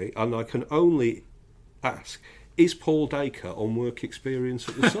country, and I can only ask, is Paul Dacre on work experience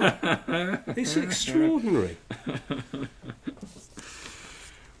at the Sun? It's extraordinary.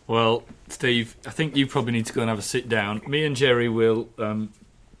 Well, Steve, I think you probably need to go and have a sit down. Me and Jerry will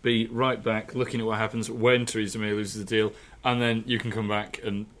be right back looking at what happens when Theresa May loses the deal. And then you can come back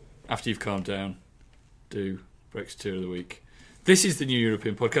and, after you've calmed down, do Brexiteer of the Week. This is the New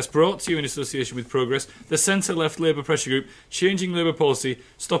European Podcast, brought to you in association with Progress, the centre-left Labour pressure group, changing Labour policy,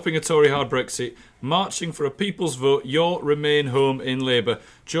 stopping a Tory hard Brexit, marching for a people's vote, your Remain home in Labour.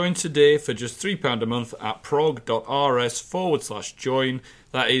 Join today for just £3 a month at prog.rs/join.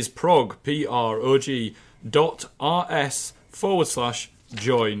 That is prog, prog.rs/join,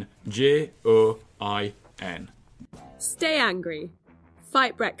 JOIN. Stay angry.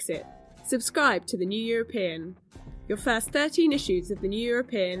 Fight Brexit. Subscribe to The New European. Your first 13 issues of The New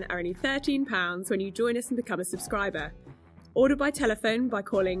European are only £13 when you join us and become a subscriber. Order by telephone by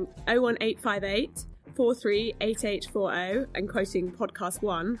calling 01858 438840 and quoting podcast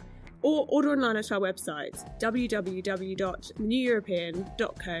 1, or order online at our website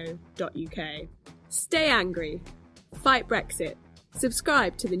www.theneweuropean.co.uk. Stay angry. Fight Brexit.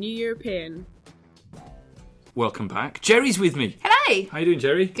 Subscribe to The New European. Welcome back. Jerry's with me. Hello. How you doing,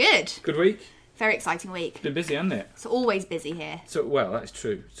 Jerry? Good. Good week? Very exciting week. It's been busy, hasn't it? It's always busy here. So, well, that's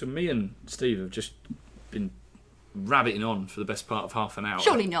true. So me and Steve have just been rabbiting on for the best part of half an hour.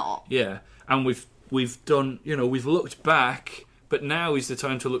 Surely not. Yeah. And we've done, we've looked back, but now is the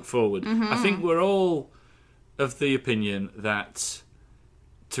time to look forward. Mm-hmm. I think we're all of the opinion that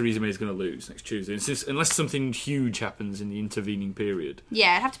Theresa May is going to lose next Tuesday, unless something huge happens in the intervening period.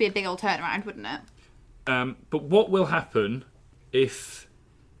 Yeah, it'd have to be a big old turnaround, wouldn't it? But what will happen if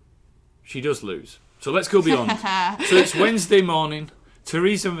she does lose? So let's go beyond. So it's Wednesday morning.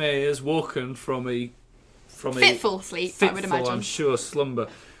 Theresa May has woken from a fitful sleep, I would imagine. I'm sure, slumber,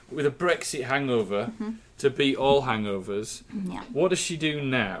 with a Brexit hangover to beat all hangovers. Yeah. What does she do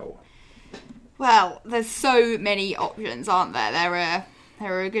now? Well, there's so many options, aren't there? There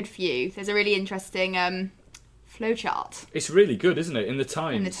are a good few. There's a really interesting flowchart. It's really good, isn't it? In the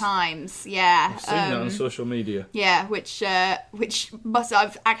Times. In the Times, yeah. I've seen that on social media. Yeah, which I've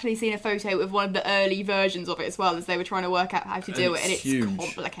actually seen a photo of one of the early versions of it as well, as they were trying to work out how to do it, and it's huge.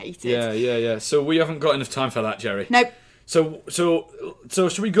 Complicated. Yeah. So we haven't got enough time for that, Jerry. Nope. So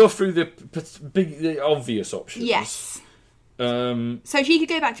should we go through the obvious options? Yes. So she could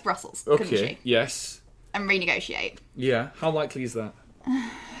go back to Brussels, couldn't she? Yes. And renegotiate. Yeah. How likely is that?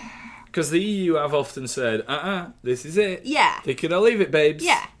 Because the EU have often said, this is it. Yeah. Take it or leave it, babes.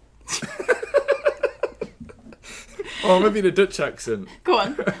 Yeah. Or maybe in a Dutch accent. Go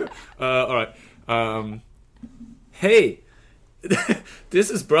on. All right. Hey, this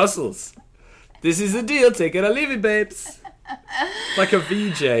is Brussels. This is the deal. Take it or leave it, babes. Like a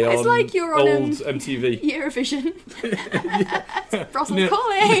VJ on, it's like you're on old MTV. Eurovision. Brussels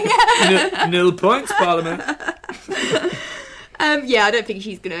calling. Nil points, Parliament. Yeah, I don't think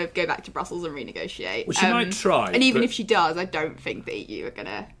she's going to go back to Brussels and renegotiate. Well, she might try. And even if she does, I don't think the EU are going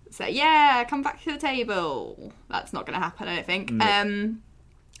to say, yeah, come back to the table. That's not going to happen, I don't think. No.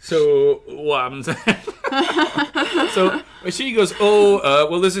 So, what happens? So, she goes,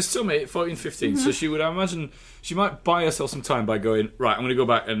 well, there's a summit, 14-15, so she would, I imagine, she might buy herself some time by going, right, I'm going to go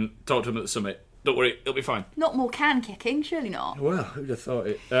back and talk to them at the summit. Don't worry, it'll be fine. Not more can kicking, surely not. Well, who'd have thought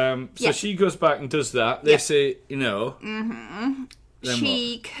it? So she goes back and does that. They say,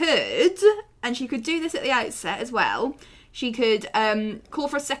 She could, and she could do this at the outset as well. She could call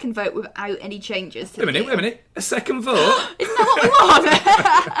for a second vote without any changes. Wait a minute. A second vote? Isn't that what we want?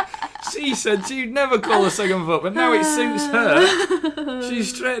 She said she'd never call a second vote, but now it suits her.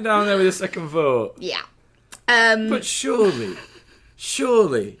 She's straight down there with a second vote. Yeah. But surely,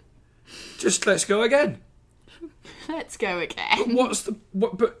 just let's go again. Let's go again.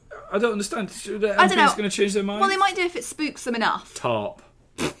 But I don't understand. The I don't know. MP's going to change their mind? Well, they might do if it spooks them enough. Tarp.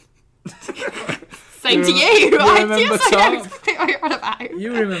 Same to you. I remember know Tarp? exactly what you're on about.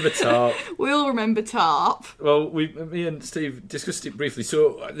 You remember Tarp. We all remember Tarp. Well, me and Steve discussed it briefly.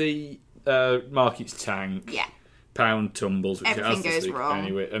 So the markets tank. Yeah. Pound tumbles. Which Everything goes wrong.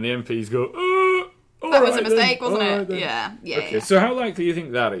 Anyway, and the MPs go, that was a mistake, wasn't it? Then. Yeah. Okay, so how likely do you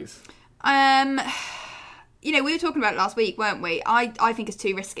think that is? We were talking about it last week, weren't we? I think it's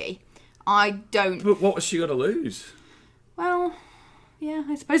too risky. I don't... But what has she got to lose? Well, yeah,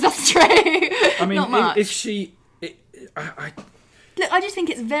 I suppose that's true. I mean, not much. if she... Look, I just think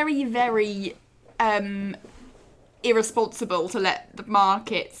it's very, very irresponsible to let the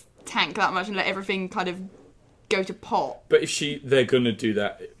markets tank that much and let everything kind of go to pot. But they're going to do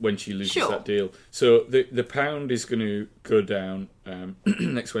that when she loses that deal. So the pound is going to go down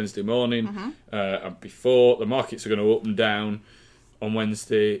next Wednesday morning. And before, the markets are going to up and down on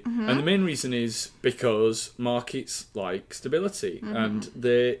Wednesday. And the main reason is because markets like stability. And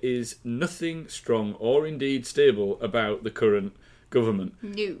there is nothing strong or indeed stable about the current government.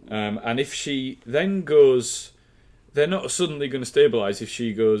 No. And if she then goes... They're not suddenly going to stabilise if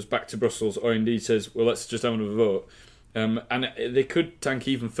she goes back to Brussels or indeed says, well, let's just have another vote. And they could tank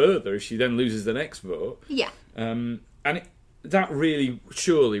even further if she then loses the next vote. Yeah. That really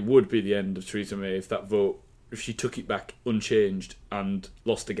surely would be the end of Theresa May if she took it back unchanged and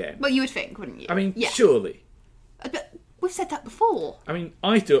lost again. Well, you would think, wouldn't you? I mean, yeah. Surely. But we've said that before. I mean,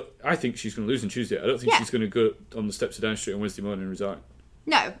 I think she's going to lose on Tuesday. I don't think she's going to go on the steps of Downing Street on Wednesday morning and resign.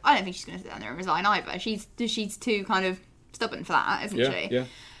 No, I don't think she's going to sit down there and resign either. She's too kind of stubborn for that, isn't she? Yeah.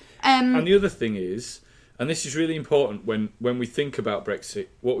 And the other thing is, and this is really important when we think about Brexit,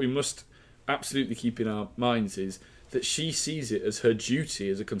 what we must absolutely keep in our minds is that she sees it as her duty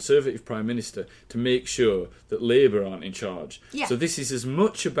as a Conservative Prime Minister to make sure that Labour aren't in charge. Yeah. So this is as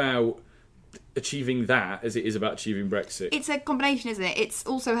much about achieving that as it is about achieving Brexit. It's a combination, isn't it? It's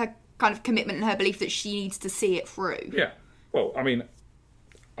also her kind of commitment and her belief that she needs to see it through. Yeah. Well, I mean...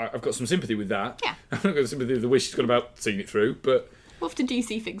 I've got some sympathy with that. Yeah. I've got sympathy with the way she's gone about seeing it through, but... How often do you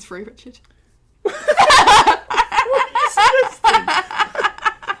see things through, Richard? What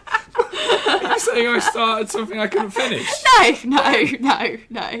are you saying I started something I couldn't finish? No.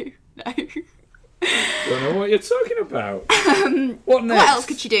 Don't know what you're talking about. What next? What else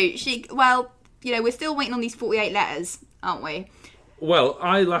could she do? We're still waiting on these 48 letters, aren't we? Well,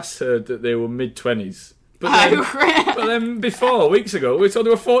 I last heard that they were mid-20s. But then before, weeks ago, we told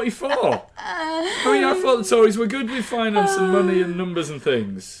they were 44. I mean, I thought the Tories were good with finance and money and numbers and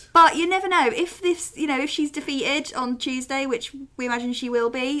things. But you never know. If she's defeated on Tuesday, which we imagine she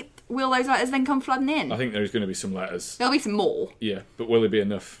will be, will those letters then come flooding in? I think there's going to be some letters. There'll be some more. Yeah, but will it be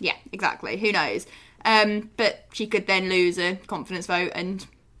enough? Yeah, exactly. Who knows? But she could then lose a confidence vote and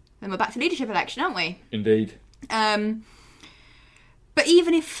then we're back to leadership election, aren't we? Indeed. But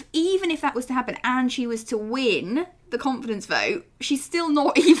even if that was to happen and she was to win the confidence vote, she's still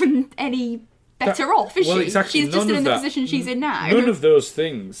not even any better off, is she? Exactly. She's just in the position she's in now. None of those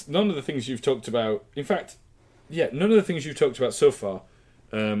things, none of the things you've talked about, in fact, none of the things you've talked about so far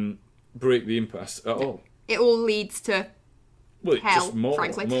break the impasse at all. It all leads to hell, just more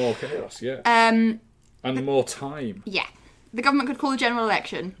chaos, yeah. And more time. Yeah. The government could call a general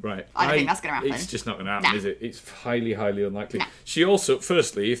election. Right. I don't think that's going to happen. It's just not going to happen, is it? It's highly, highly unlikely. Nah. She also,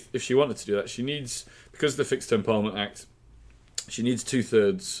 firstly, if she wanted to do that, she needs, because of the Fixed Term Parliament Act, she needs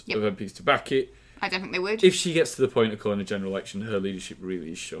 2/3 of MPs to back it. I don't think they would. If she gets to the point of calling a general election, her leadership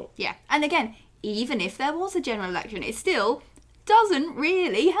really is shot. Yeah. And again, even if there was a general election, it still doesn't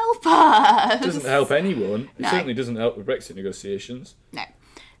really help us. It doesn't help anyone. No. It certainly doesn't help with Brexit negotiations. No.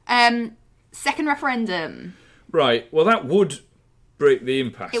 Second referendum. Right, well, that would break the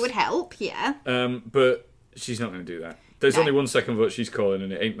impasse. It would help, yeah. But she's not going to do that. There's only one second vote she's calling,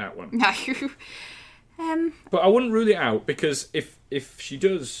 and it ain't that one. No. But I wouldn't rule it out, because if she's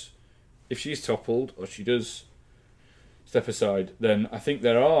toppled, or she does step aside, then I think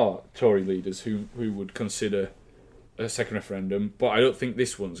there are Tory leaders who would consider a second referendum, but I don't think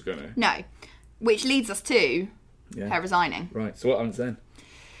this one's going to. No. Which leads us to her resigning. Right, so what happens then?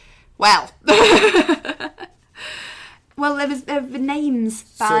 Well... Well, there have been names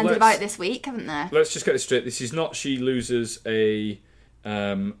bandied about this week, haven't there? Let's just get this straight. This is not she loses a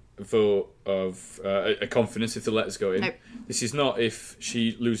vote of a confidence if the letters go in. Nope. This is not if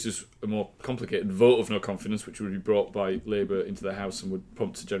she loses a more complicated vote of no confidence, which would be brought by Labour into the House and would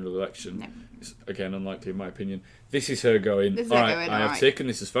prompt a general election. Nope. It's, again, unlikely in my opinion. This is her going, This is all her right, going, I all have right. taken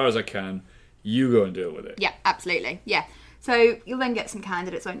this as far as I can. You go and deal with it. Yeah, absolutely. Yeah. So you'll then get some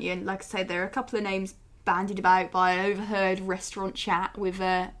candidates, won't you? And like I said, there are a couple of names bandied about by an overheard restaurant chat with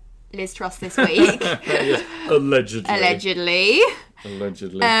Liz Truss this week. Yes, allegedly.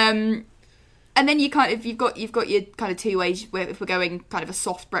 Allegedly. And then you've got your kind of two ways where if we're going kind of a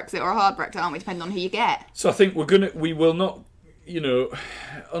soft Brexit or a hard Brexit, aren't we? Depending on who you get. So I think we will not,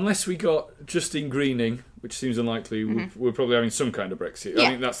 unless we got Justine Greening, which seems unlikely, we're probably having some kind of Brexit. Yeah. I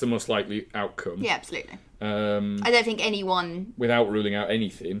think that's the most likely outcome. Yeah, absolutely. I don't think anyone, without ruling out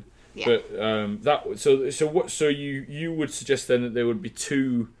anything. Yeah. But so you would suggest then that there would be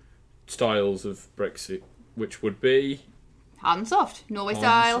two styles of Brexit, which would be hard and soft, Norway Hard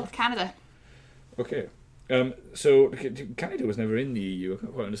and style, soft. Canada. okay. So Canada was never in the EU. I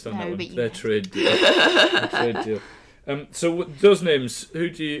can't quite understand No, that one. but you Their can. trade deal. Their trade deal. So those names, who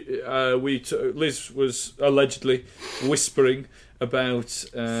do you? Liz was allegedly whispering about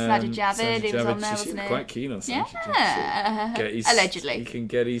Sajid Javid, he was on there, She seemed wasn't it? quite keen on Sajid Javid. Yeah. Get his, Allegedly. he can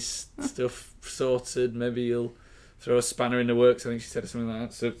get his stuff sorted. Maybe he'll throw a spanner in the works. I think she said something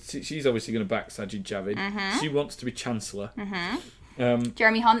like that. So she's obviously going to back Sajid Javid. Mm-hmm. She wants to be Chancellor.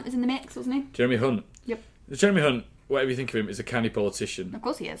 Jeremy Hunt was in the mix, wasn't he? Jeremy Hunt. Yep. Jeremy Hunt, whatever you think of him, is a canny politician. Of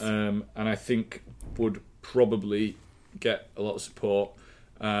course he is. And I think would probably get a lot of support.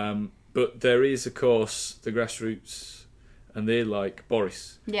 But there is, of course, the grassroots, and they like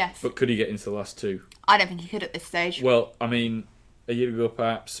Boris. Yes. But could he get into the last two? I don't think he could at this stage. Well, I mean, a year ago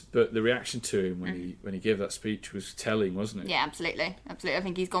perhaps, but the reaction to him when he gave that speech was telling, wasn't it? Yeah, absolutely. Absolutely. I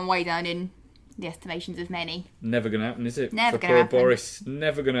think he's gone way down in the estimations of many. Never going to happen, is it? Never For gonna poor happen. Boris.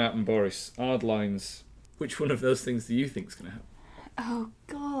 Never going to happen, Boris. Hard lines. Which one of those things do you think's going to happen? Oh,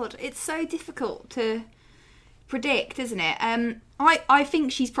 God. It's so difficult to predict, isn't it? I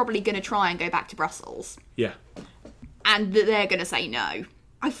think she's probably going to try and go back to Brussels. Yeah. And that they're going to say no.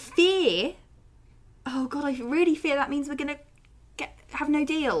 I fear... Oh, God, I really fear that means we're going to have no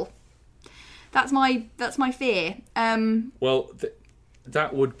deal. That's my fear. Well,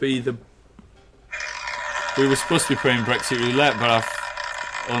 that would be the... We were supposed to be playing Brexit roulette, but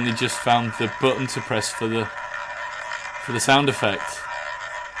I've only just found the button to press for the sound effect.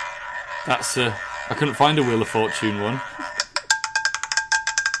 That's I couldn't find a Wheel of Fortune one.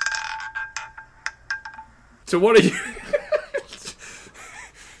 So what are you...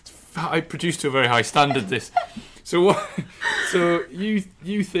 I produced to a very high standard this. So what? So you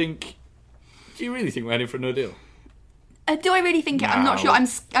think... Do you really think we're heading for a no deal? Do I really think it? I'm not No. sure.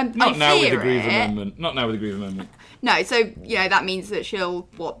 Not I now with fear the Grieve it. Amendment. Not now with the Grieve Amendment. No, so that means that she'll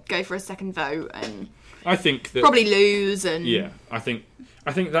go for a second vote and I think that probably lose and yeah. I think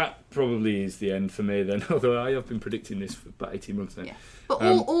that probably is the end for me then. Although I have been predicting this for about 18 months now. yeah. But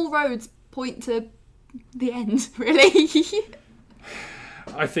all roads point to the end, really.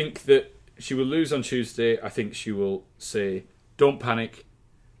 I think that she will lose on Tuesday. I think she will say, "Don't panic.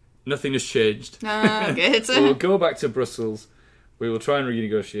 Nothing has changed. Good. We'll go back to Brussels. We will try and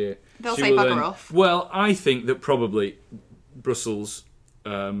renegotiate." They'll She say will bugger then- off. Well, I think that probably Brussels,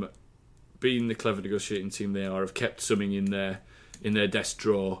 being the clever negotiating team they are, have kept something in their desk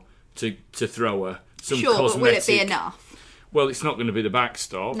drawer to throw her. Some Sure, cosmetic. but will it be enough? Well, it's not going to be the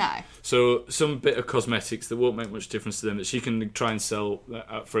backstop. No. So some bit of cosmetics that won't make much difference to them that she can try and sell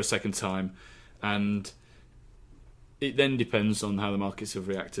for a second time, and it then depends on how the markets have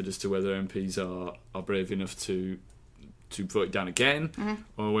reacted as to whether MPs are brave enough to vote it down again,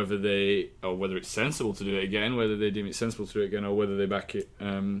 or whether it's sensible to do it again, whether they deem it sensible to do it again, or whether they back it.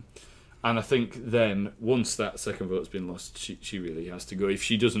 And I think then, once that second vote's been lost, she really has to go. If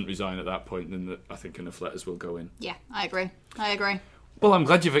she doesn't resign at that point, then I think enough letters will go in. Yeah, I agree. Well, I'm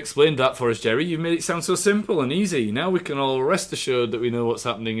glad you've explained that for us, Jerry. You've made it sound so simple and easy. Now we can all rest assured that we know what's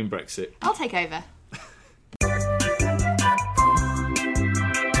happening in Brexit. I'll take over.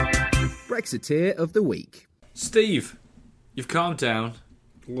 Brexiteer of the Week. Steve, you've calmed down.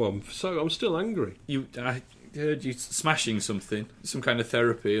 Well, I'm still angry. I heard you smashing something, some kind of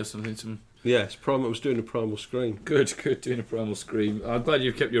therapy or something. Yes, I was doing a primal scream. Good, doing a primal scream. I'm glad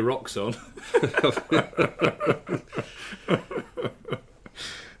you've kept your rocks on.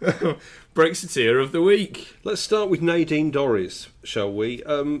 Brexiteer of the Week. Let's start with Nadine Dorries, shall we?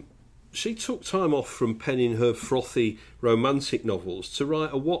 she took time off from penning her frothy romantic novels to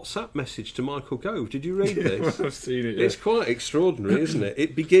write a WhatsApp message to Michael Gove. Did you read this? I've seen it, yeah. It's quite extraordinary, isn't it?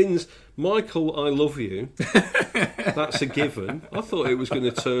 It begins, "Michael, I love you." That's a given. I thought it was going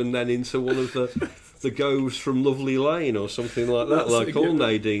to turn then into one of the Goves from Lovely Lane or something like that, like all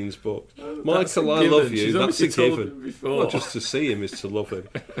Nadine's books. "Michael, I love you." That's a given. Well, just to see him is to love him.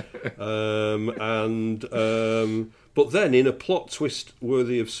 But then, in a plot twist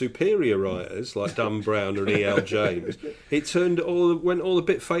worthy of superior writers like Dan Brown and E.L. James, it went all a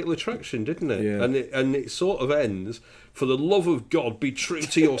bit Fatal Attraction, didn't it? Yeah. And it sort of ends, "For the love of God, be true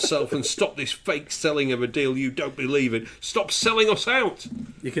to yourself and stop this fake selling of a deal you don't believe in. Stop selling us out."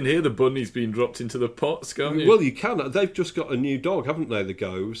 You can hear the bunnies being dropped into the pots, can't you? Well, you can. They've just got a new dog, haven't they, the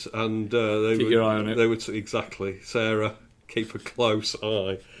Goves? And keep your eye on it. They were exactly. Sarah, keep a close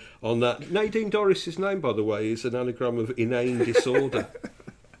eye on that. Nadine Dorris's name, by the way, is an anagram of inane disorder.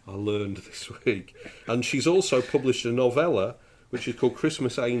 I learned this week. And she's also published a novella, which is called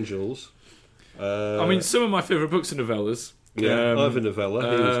Christmas Angels. I mean, some of my favourite books are novellas. Yeah, I have a novella. He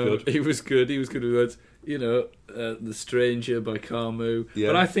was good. He was good. He was good with words. You know, The Stranger by Camus. Yeah.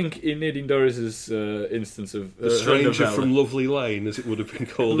 But I think in Nadine Dorris's instance of The Stranger novella, from Lovely Lane, as it would have been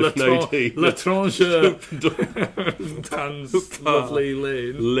called if Nadine. L'étranger dans Lovely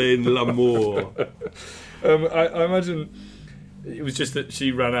Lane. Lane L'Amour. I imagine it was just that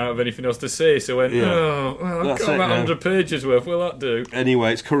she ran out of anything else to say, so went, I've got about 100 pages worth, will that do?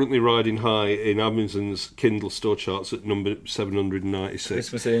 Anyway, it's currently riding high in Amazon's Kindle store charts at number 796.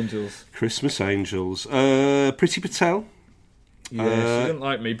 Christmas Angels. Christmas Angels. Priti Patel. Yeah, she doesn't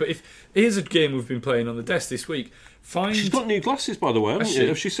like me. But here's a game we've been playing on the desk this week. She's got new glasses, by the way, hasn't Has she? she?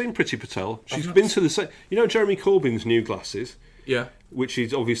 Have you seen Priti Patel? She's been to the same... You know Jeremy Corbyn's new glasses? Yeah. Which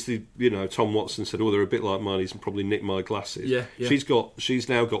is obviously, Tom Watson said, they're a bit like mine, he's probably nicked my glasses. Yeah. She's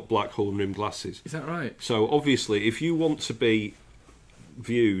now got black horn-rimmed glasses. Is that right? So obviously, if you want to be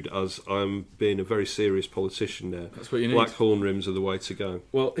viewed as I'm being a very serious politician now, that's what you need. Black horn rims are the way to go.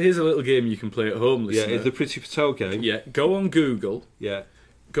 Well, here's a little game you can play at home, listener. Yeah, the Priti Patel game. Yeah, go on Google. Yeah.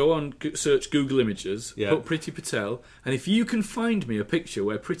 Go on, search Google Images, yeah. Put Priti Patel, and if you can find me a picture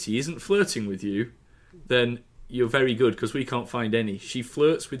where Priti isn't flirting with you, then you're very good, because we can't find any. She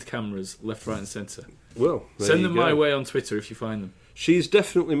flirts with cameras left, right and centre. Well, send them my way on Twitter if you find them. She's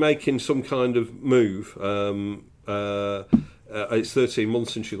definitely making some kind of move. It's 13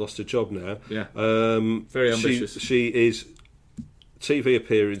 months since she lost her job now. Yeah, very ambitious. She is... TV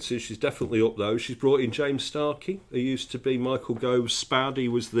appearances, she's definitely up though. She's brought in James Starkey, who used to be Michael Gove's spad. He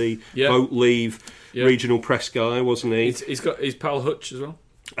was the Vote Leave regional press guy, wasn't he? He's got his pal Hutch as well.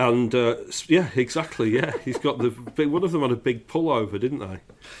 And exactly. Yeah, he's got one of them had a big pullover, didn't they?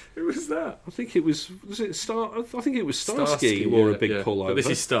 Who was that? I think it was it I think it was Starsky who wore a big pullover. But this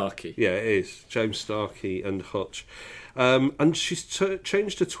is Starkey. Yeah, it is James Starkey and Hutch. And she's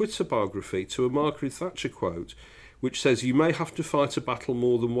changed her Twitter biography to a Margaret Thatcher quote, which says, "You may have to fight a battle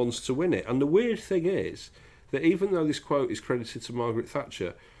more than once to win it." And the weird thing is that even though this quote is credited to Margaret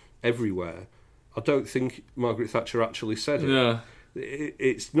Thatcher everywhere, I don't think Margaret Thatcher actually said it. No.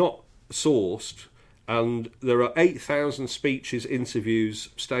 It's not sourced, and there are 8,000 speeches, interviews,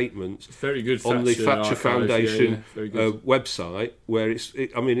 statements very good on the Thatcher archive, Foundation website, where it's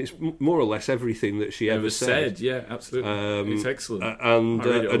more or less everything that she ever said. Yeah, absolutely. It's excellent. And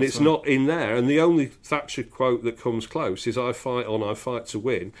it's not in there. And the only Thatcher quote that comes close is "I fight on, I fight to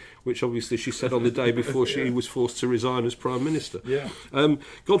win," which obviously she said on the day before she was forced to resign as Prime Minister. Yeah.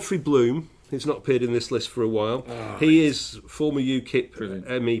 Godfrey Bloom. He's not appeared in this list for a while. He is former UKIP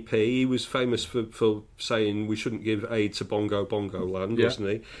MEP. He was famous for saying we shouldn't give aid to Bongo land, wasn't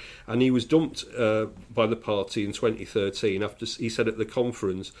he? And he was dumped by the party in 2013 after he said at the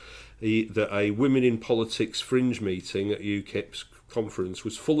conference that a Women in Politics fringe meeting at UKIP's conference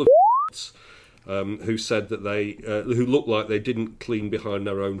was full of who said that who looked like they didn't clean behind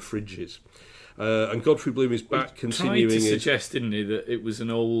their own fridges. And Godfrey Bloom is back, continuing. Tried to suggest, didn't he, that it was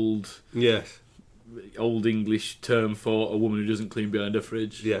an old English term for a woman who doesn't clean behind her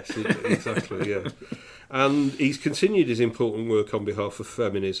fridge. Yes, exactly. Yeah, and he's continued his important work on behalf of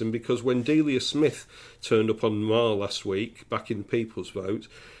feminism, because when Delia Smith turned up on Mar last week, back in the People's Vote,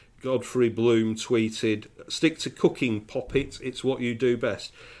 Godfrey Bloom tweeted, "Stick to cooking, pop it. It's what you do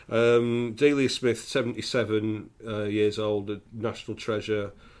best." Delia Smith, 77 years old, a national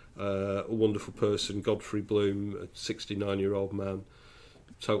treasure. A wonderful person. Godfrey Bloom, a 69-year-old man,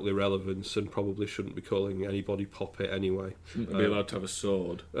 total irrelevance and probably shouldn't be calling anybody Poppet anyway. Shouldn't be allowed to have a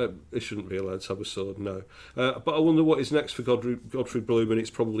sword. It shouldn't be allowed to have a sword, no. But I wonder what is next for Godfrey Bloom, and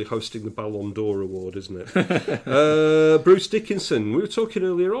it's probably hosting the Ballon d'Or award, isn't it? Bruce Dickinson. We were talking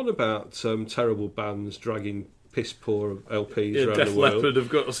earlier on about terrible bands dragging piss poor LPs around Def the world. Leppard have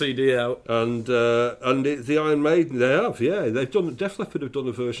got a CD out, and the Iron Maiden, they have, yeah, they've done. Def Leppard have done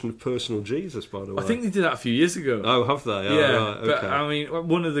a version of Personal Jesus, by the way. I think they did that a few years ago. Oh, have they? Oh, yeah, right, okay. But I mean,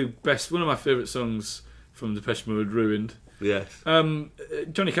 one of my favourite songs from Depeche Mode, "Ruined." Yes.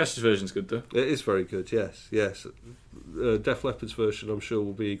 Johnny Cash's version's good though. It is very good. Yes. Def Leppard's version, I'm sure,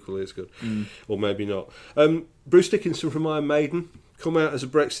 will be equally as good, or maybe not. Bruce Dickinson from Iron Maiden come out as a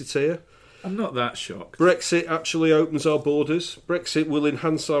Brexiteer. I'm not that shocked. Brexit actually opens our borders. Brexit will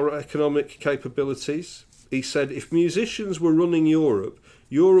enhance our economic capabilities. He said if musicians were running Europe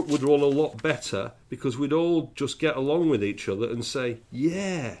would run a lot better because we'd all just get along with each other and say,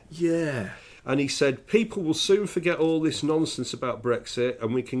 yeah. And he said people will soon forget all this nonsense about Brexit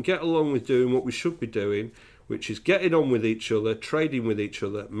and we can get along with doing what we should be doing, which is getting on with each other, trading with each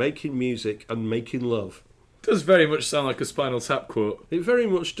other, making music and making love. Does very much sound like a Spinal Tap quote. It very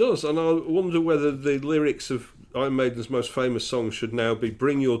much does, and I wonder whether the lyrics of Iron Maiden's most famous song should now be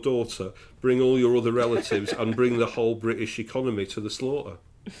 "Bring your daughter, bring all your other relatives, and bring the whole British economy to the slaughter.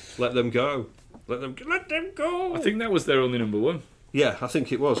 Let them go. Let them go." I think that was their only number one. Yeah, I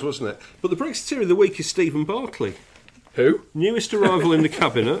think it was, wasn't it? But the Brexiteer of the week is Stephen Barclay. Who? Newest arrival in the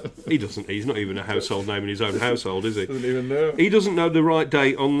cabinet. He's not even a household name in his own household, is he? Doesn't even know. He doesn't know the right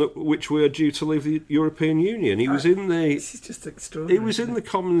date on which we are due to leave the European Union. He was in the. This is just extraordinary. He was in the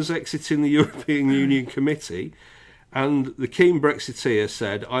Commons exiting the European Union Committee, and the keen Brexiteer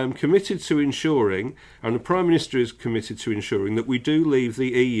said, "I am committed to ensuring, and the Prime Minister is committed to ensuring, that we do leave the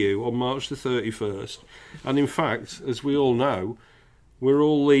EU on March the 31st. And in fact, as we all know, we're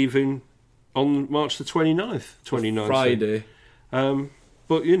all leaving on March the 29th, 2019. Friday.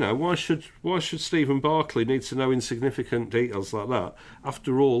 But, you know, why should Stephen Barclay need to know insignificant details like that?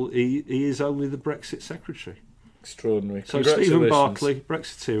 After all, he is only the Brexit Secretary. Extraordinary. So Stephen Barclay,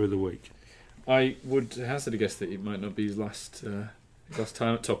 Brexiteer of the week. I would hazard a guess that it might not be his last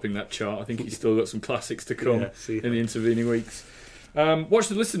time at topping that chart. I think he's still got some classics to come in the intervening weeks. Watch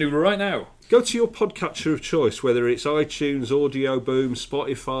the Listen to right now. Go to your podcatcher of choice, whether it's iTunes, Audio Boom,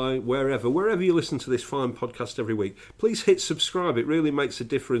 Spotify, wherever you listen to this fine podcast every week. Please hit subscribe. It really makes a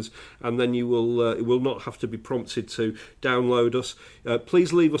difference, and then you will not have to be prompted to download us.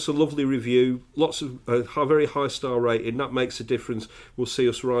 Please leave us a lovely review. Lots of very high star rating. That makes a difference. We'll see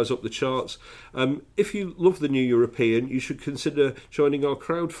us rise up the charts. If you love the New European, you should consider joining our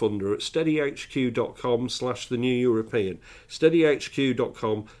crowdfunder at steadyhq.com/the New European.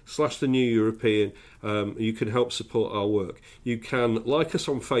 steadyhq.com/the New European. You can help support our work. You can like us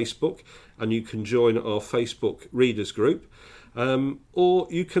on Facebook, and you can join our Facebook readers group, or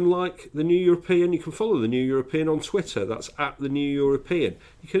you can like the New European. You can follow the New European on Twitter. That's at the New European.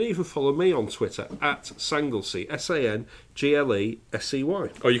 You can even follow me on Twitter at Sanglesey, SANGLESEY.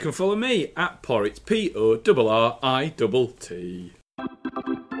 Or you can follow me at Porritt, PORRIT.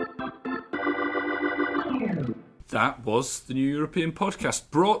 That was the New European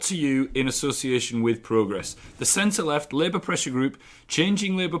Podcast, brought to you in association with Progress, the centre-left Labour pressure group,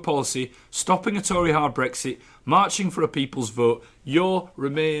 changing Labour policy, stopping a Tory hard Brexit, marching for a people's vote, your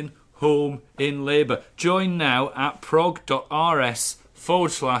Remain home in Labour. Join now at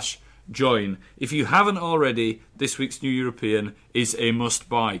prog.rs/join. If you haven't already, this week's New European is a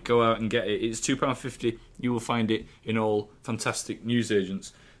must-buy. Go out and get it. It's £2.50. You will find it in all fantastic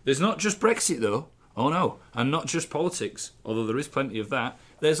newsagents. There's not just Brexit, though. Oh no, and not just politics, although there is plenty of that.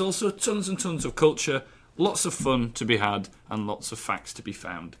 There's also tons and tons of culture, lots of fun to be had, and lots of facts to be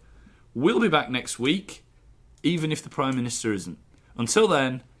found. We'll be back next week, even if the Prime Minister isn't. Until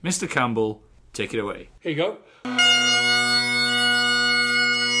then, Mr. Campbell, take it away. Here you go.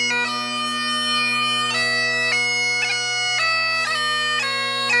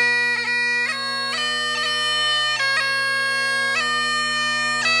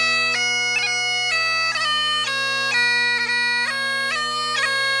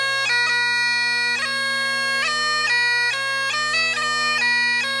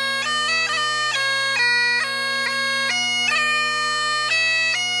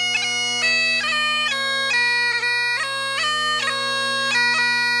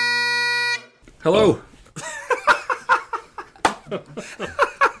 Hello.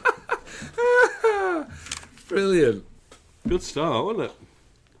 Brilliant. Good start, wasn't it?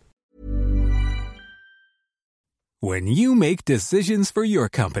 When you make decisions for your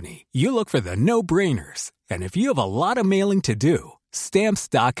company, you look for the no-brainers. And if you have a lot of mailing to do,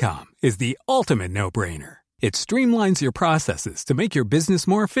 Stamps.com is the ultimate no-brainer. It streamlines your processes to make your business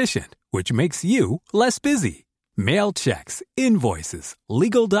more efficient, which makes you less busy. Mail checks, invoices,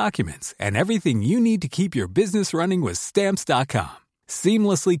 legal documents, and everything you need to keep your business running with Stamps.com.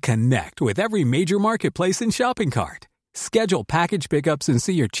 Seamlessly connect with every major marketplace and shopping cart. Schedule package pickups and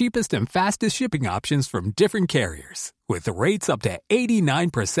see your cheapest and fastest shipping options from different carriers, with rates up to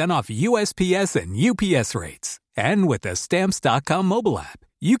 89% off USPS and UPS rates. And with the Stamps.com mobile app,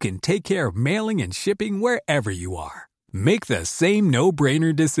 you can take care of mailing and shipping wherever you are. Make the same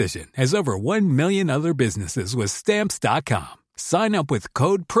no-brainer decision as over 1 million other businesses with Stamps.com. Sign up with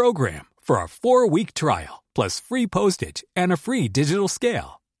code PROGRAM for a 4-week trial, plus free postage and a free digital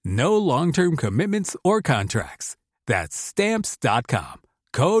scale. No long-term commitments or contracts. That's Stamps.com.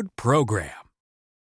 Code PROGRAM.